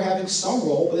 Therefore we're having some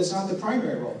role, but it's not the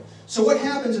primary role. So what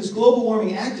happens is global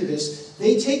warming activists,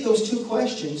 they take those 2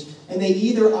 questions and they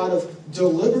either out of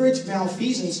deliberate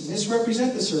malfeasance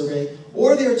misrepresent the survey,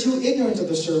 or they're too ignorant of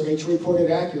the survey to report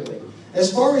it accurately.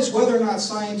 As far as whether or not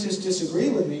scientists disagree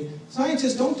with me,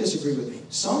 scientists don't disagree with me.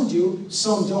 Some do,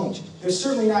 some don't. There's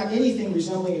certainly not anything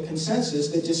resembling a consensus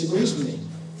that disagrees with me.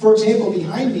 For example,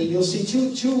 behind me, you'll see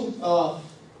two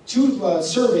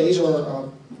surveys,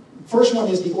 or first one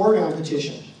is the Oregon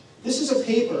petition. This is a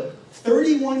paper.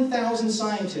 31,000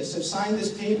 scientists have signed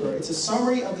this paper. It's a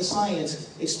summary of the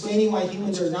science explaining why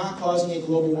humans are not causing a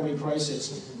global warming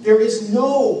crisis. There is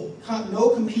no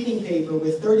competing paper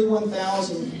with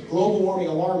 31,000 global warming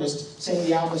alarmists saying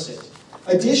the opposite.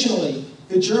 Additionally,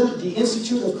 the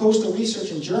Institute of Coastal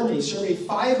Research in Germany surveyed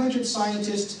 500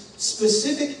 scientists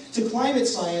specific to climate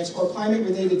science or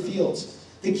climate-related fields.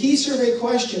 The key survey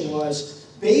question was,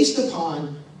 based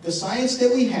upon the science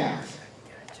that we have,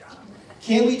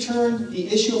 can we turn the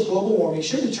issue of global warming,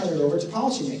 should we turn it over to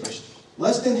policymakers?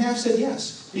 Less than half said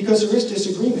yes, because there is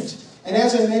disagreement. And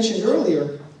as I mentioned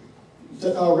earlier,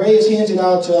 Ray has handed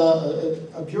out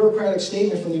a bureaucratic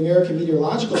statement from the American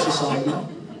Meteorological Society.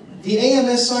 The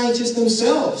AMS scientists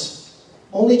themselves,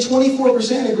 only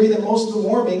 24% agree that most of the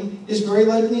warming is very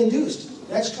likely induced.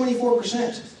 That's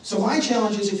 24%. So my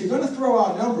challenge is, if you're going to throw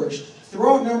out numbers that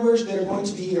are going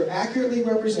to be either accurately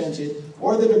represented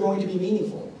or that are going to be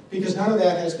meaningful, because none of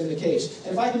that has been the case.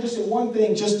 And if I can just say one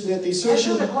thing, just that the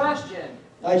assertion... Answer the question.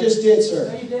 I just did, sir.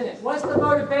 No, you didn't. What's the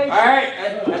motivation? All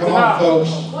right, Come on,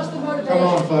 folks. What's the motivation? Come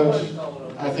on,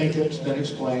 folks. I think it's been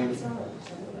explained.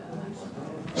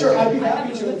 Sure, I'd be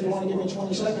happy to if you want to give me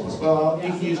 20 seconds. Well, you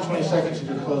can use 20 seconds in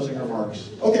your closing remarks.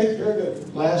 Okay, very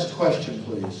good. Last question,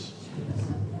 please.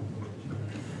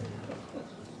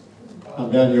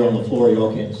 I'm down here on the floor,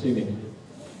 y'all can't see me.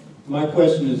 My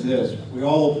question is this: we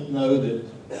all know that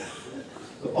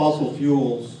the fossil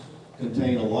fuels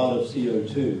contain a lot of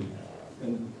CO2,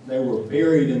 and they were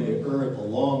buried in the earth a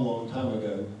long, long time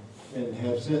ago, and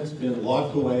have since been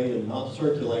locked away and not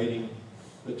circulating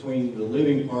between the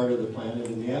living part of the planet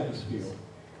and the atmosphere.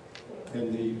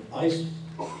 And the ice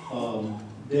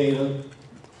data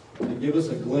to give us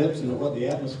a glimpse into what the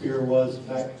atmosphere was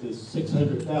back to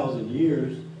 600,000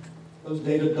 years, those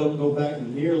data don't go back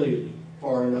nearly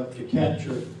far enough to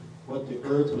capture what the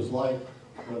earth was like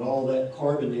when all that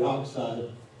carbon dioxide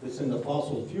that's in the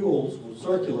fossil fuels was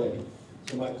circulating.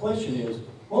 So my question is,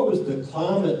 what was the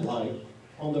climate like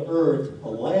on the earth the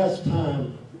last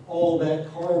time all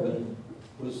that carbon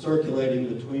was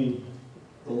circulating between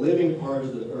the living part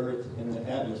of the earth and the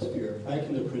atmosphere, back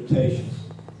in the Cretaceous?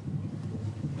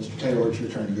 Mr. Taylor, it's your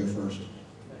turn to go first.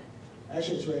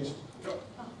 Actually, it's raised.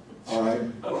 All right.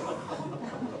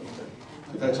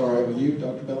 If that's all right with you,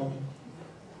 Dr. Bellamy?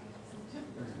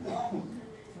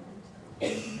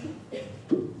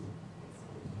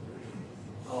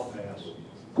 I'll pass.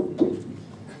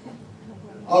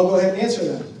 I'll go ahead and answer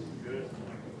that.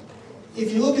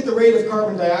 If you look at the rate of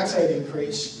carbon dioxide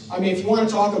increase, I mean, if you want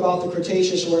to talk about the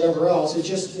Cretaceous or whatever else, it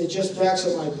just backs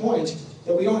up my point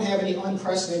that we don't have any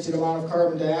unprecedented amount of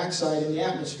carbon dioxide in the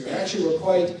atmosphere. Actually, we're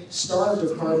quite starved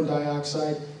of carbon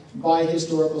dioxide by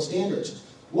historical standards.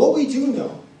 What we do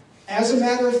know, as a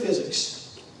matter of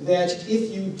physics, that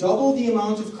if you double the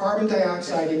amount of carbon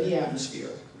dioxide in the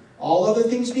atmosphere, all other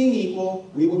things being equal,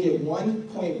 we will get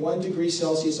 1.1 degrees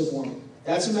Celsius of warming.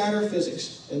 That's a matter of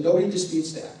physics, and nobody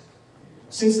disputes that.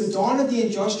 Since the dawn of the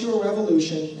Industrial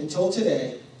Revolution until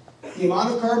today, the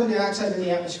amount of carbon dioxide in the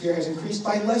atmosphere has increased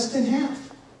by less than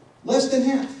half. Less than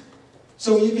half.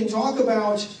 So you can talk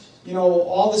about, you know,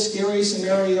 all the scary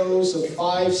scenarios of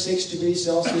 5, 6 degrees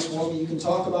Celsius warming. You can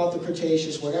talk about the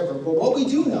Cretaceous, whatever. But what we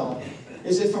do know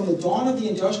is that from the dawn of the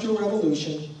Industrial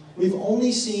Revolution, we've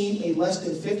only seen a less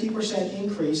than 50%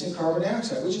 increase in carbon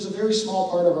dioxide, which is a very small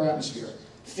part of our atmosphere.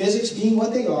 Physics being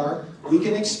what they are, we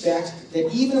can expect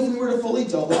that even if we were to fully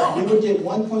double it, we would get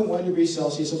 1.1 degrees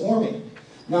Celsius of warming.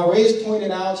 Now, Ray has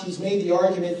pointed out, he's made the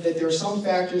argument that there are some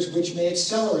factors which may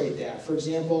accelerate that. For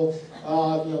example,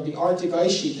 the Arctic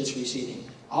ice sheet that's receding.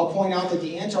 I'll point out that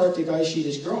the Antarctic ice sheet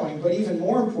is growing, but even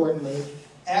more importantly,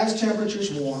 as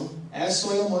temperatures warm, as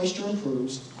soil moisture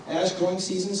improves, as growing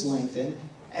seasons lengthen,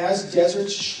 as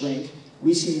deserts shrink,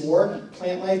 we see more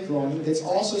plant life growing that's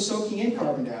also soaking in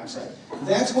carbon dioxide.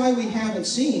 That's why we haven't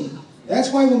seen, that's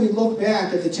why when we look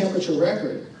back at the temperature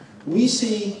record, we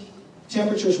see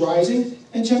temperatures rising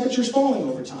and temperatures falling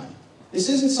over time. This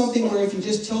isn't something where if you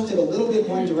just tilt it a little bit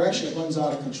in one direction, it runs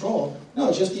out of control.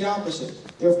 No, just the opposite.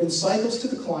 There have been cycles to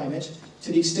the climate.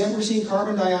 To the extent we're seeing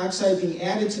carbon dioxide being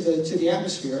added to the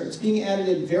atmosphere, it's being added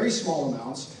in very small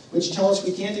amounts, which tell us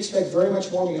we can't expect very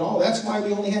much warming at all. That's why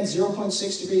we only had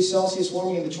 0.6 degrees Celsius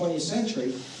warming in the 20th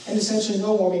century, and essentially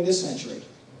no warming this century.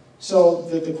 So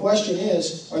the question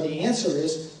is, or the answer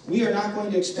is, we are not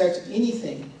going to expect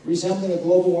anything resembling a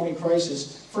global warming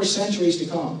crisis for centuries to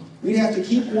come. We'd have to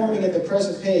keep warming at the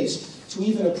present pace to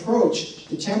even approach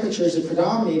the temperatures that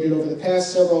predominated over the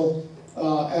past several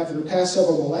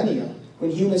millennia, when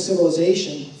human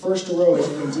civilization first arose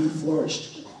and indeed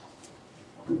flourished.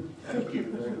 Thank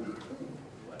you.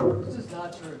 It's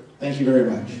not true. Thank you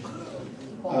very much.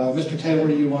 Mr.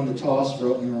 Taylor, you won the toss for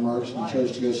opening remarks and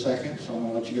chose to go second, so I'm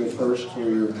going to let you go first for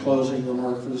your closing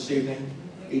remark for this evening.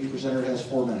 Each presenter has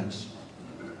 4 minutes.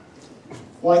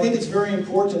 Well, I think it's very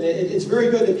important. It's very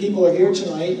good that people are here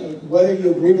tonight, whether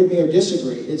you agree with me or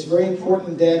disagree. It's very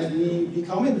important that we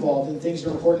become involved in things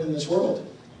that are important in this world.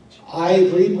 I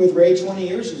agreed with Ray 20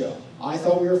 years ago. I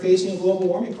thought we were facing a global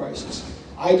warming crisis.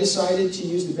 I decided to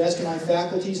use the best of my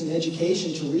faculties and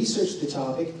education to research the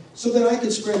topic so that I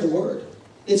could spread the word.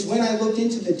 It's when I looked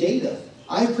into the data.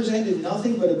 I presented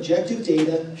nothing but objective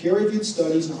data, peer-reviewed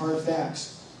studies, and hard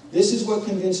facts. This is what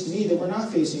convinced me that we're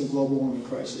not facing a global warming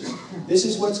crisis. This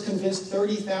is what's convinced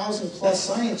 30,000 plus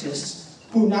scientists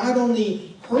who not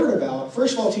only heard about,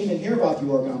 first of all, to even hear about the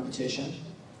Oregon petition,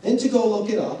 then to go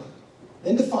look it up,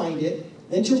 then to find it,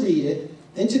 then to read it,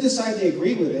 then to decide they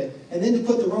agree with it, and then to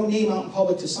put their own name out in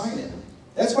public to sign it.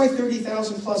 That's why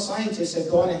 30,000 plus scientists have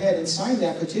gone ahead and signed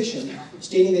that petition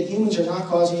stating that humans are not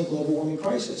causing a global warming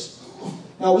crisis.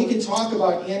 Now, we can talk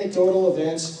about anecdotal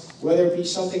events, whether it be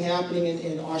something happening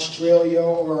in Australia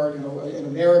or in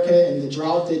America and the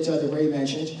drought that Ray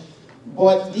mentioned.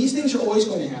 But these things are always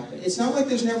going to happen. It's not like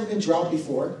there's never been drought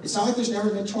before. It's not like there's never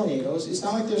been tornadoes. It's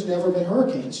not like there's never been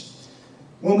hurricanes.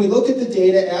 When we look at the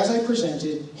data as I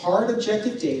presented, hard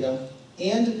objective data,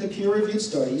 and the peer-reviewed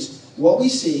studies, what we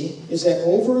see is that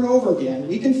over and over again,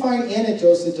 we can find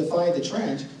anecdotes that defy the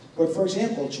trend. But for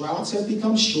example, droughts have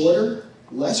become shorter,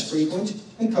 less frequent,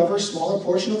 and cover a smaller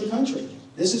portion of the country.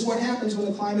 This is what happens when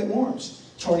the climate warms.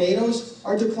 Tornadoes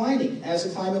are declining as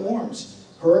the climate warms.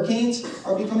 Hurricanes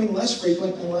are becoming less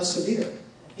frequent and less severe.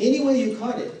 Any way you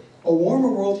cut it, a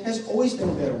warmer world has always been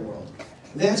a better world.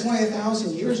 That's why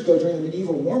 1,000 years ago during the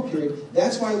medieval warm period,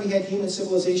 that's why we had human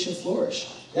civilization flourish.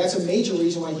 That's a major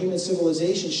reason why human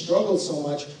civilization struggled so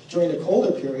much during the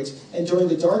colder periods and during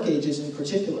the dark ages in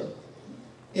particular.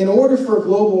 In order for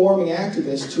global warming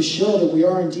activists to show that we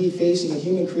are indeed facing a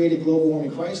human-created global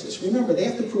warming crisis, remember, they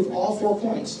have to prove all 4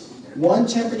 points. 1,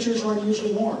 temperatures are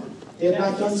unusually warm. They have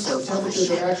not done so. Temperatures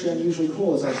are actually unusually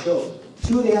cool, as I showed.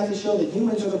 2, they have to show that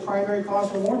humans are the primary cause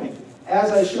for warming.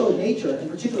 As I showed, nature, in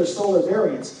particular solar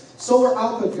variance. Solar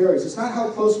output varies. It's not how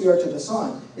close we are to the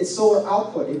sun. It's solar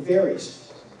output. It varies.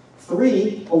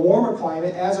 3, a warmer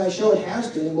climate, as I showed, has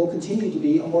been and will continue to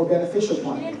be a more beneficial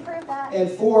climate. And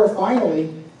 4,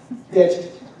 finally, that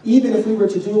even if we were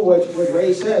to do what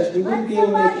Ray says, we wouldn't be able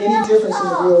to make any difference in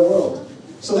the real world.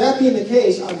 So that being the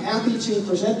case, I'm happy to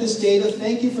present this data.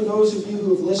 Thank you for those of you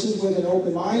who have listened with an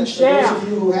open mind. For those of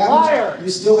you who haven't, you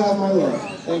still have my love.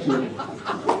 Thank you.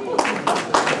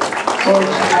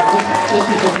 This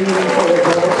is a meeting for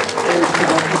adults.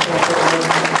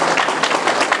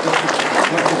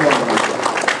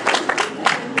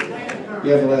 You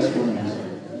have the last 4 minutes.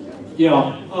 Yeah,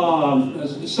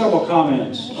 several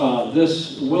comments.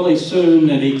 This Willie Soon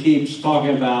that he keeps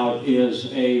talking about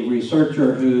is a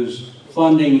researcher whose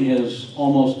funding has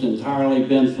almost entirely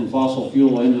been from fossil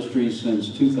fuel industries since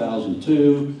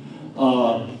 2002.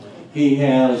 He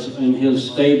has in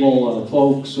his stable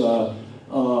folks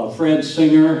Fred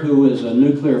Singer, who is a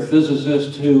nuclear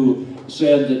physicist who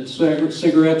said that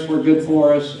cigarettes were good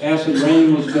for us, acid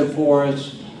rain was good for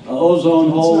us,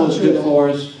 ozone hole was good for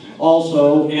us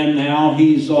also, and now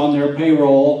he's on their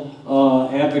payroll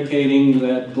advocating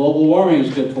that global warming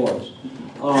is good for us.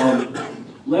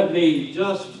 Let me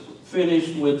just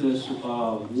finish with this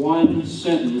one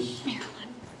sentence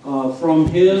from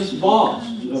his boss,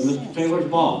 Mr. Taylor's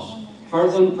boss,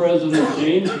 Heartland President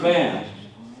James Bass,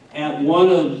 at one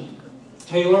of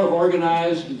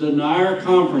Taylor-organized denier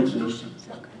conferences,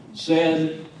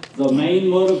 said the main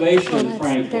motivation,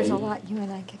 frankly,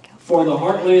 for the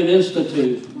Heartland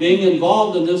Institute being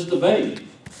involved in this debate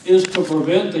is to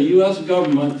prevent the U.S.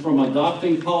 government from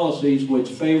adopting policies which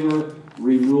favor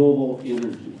renewable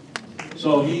energy.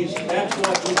 So that's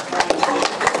what he's trying to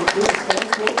do.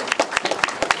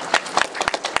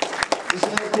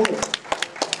 Isn't that cool?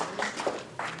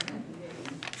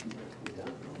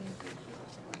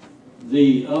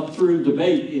 The up-through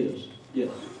debate is, yes.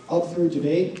 Up-through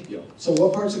debate? Yeah. So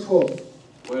what part's a quote?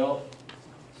 Well,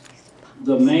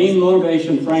 the main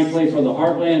motivation, frankly, for the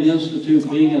Heartland Institute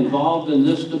being involved in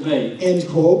this debate. End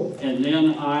quote. And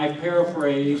then I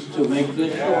paraphrase to make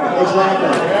this short. Exactly.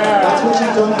 That's what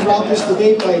you've done throughout this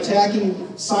debate by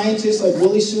attacking scientists like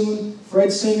Willie Soon,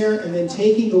 Fred Singer, and then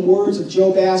taking the words of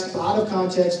Joe Bast out of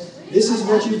context. This is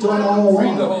what you've done all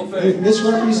along. You've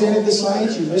misrepresented the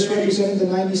science. You've misrepresented the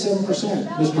 97%.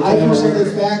 I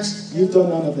presented facts. You've done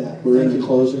none of that. We're in the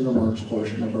closing remarks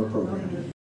portion of our program.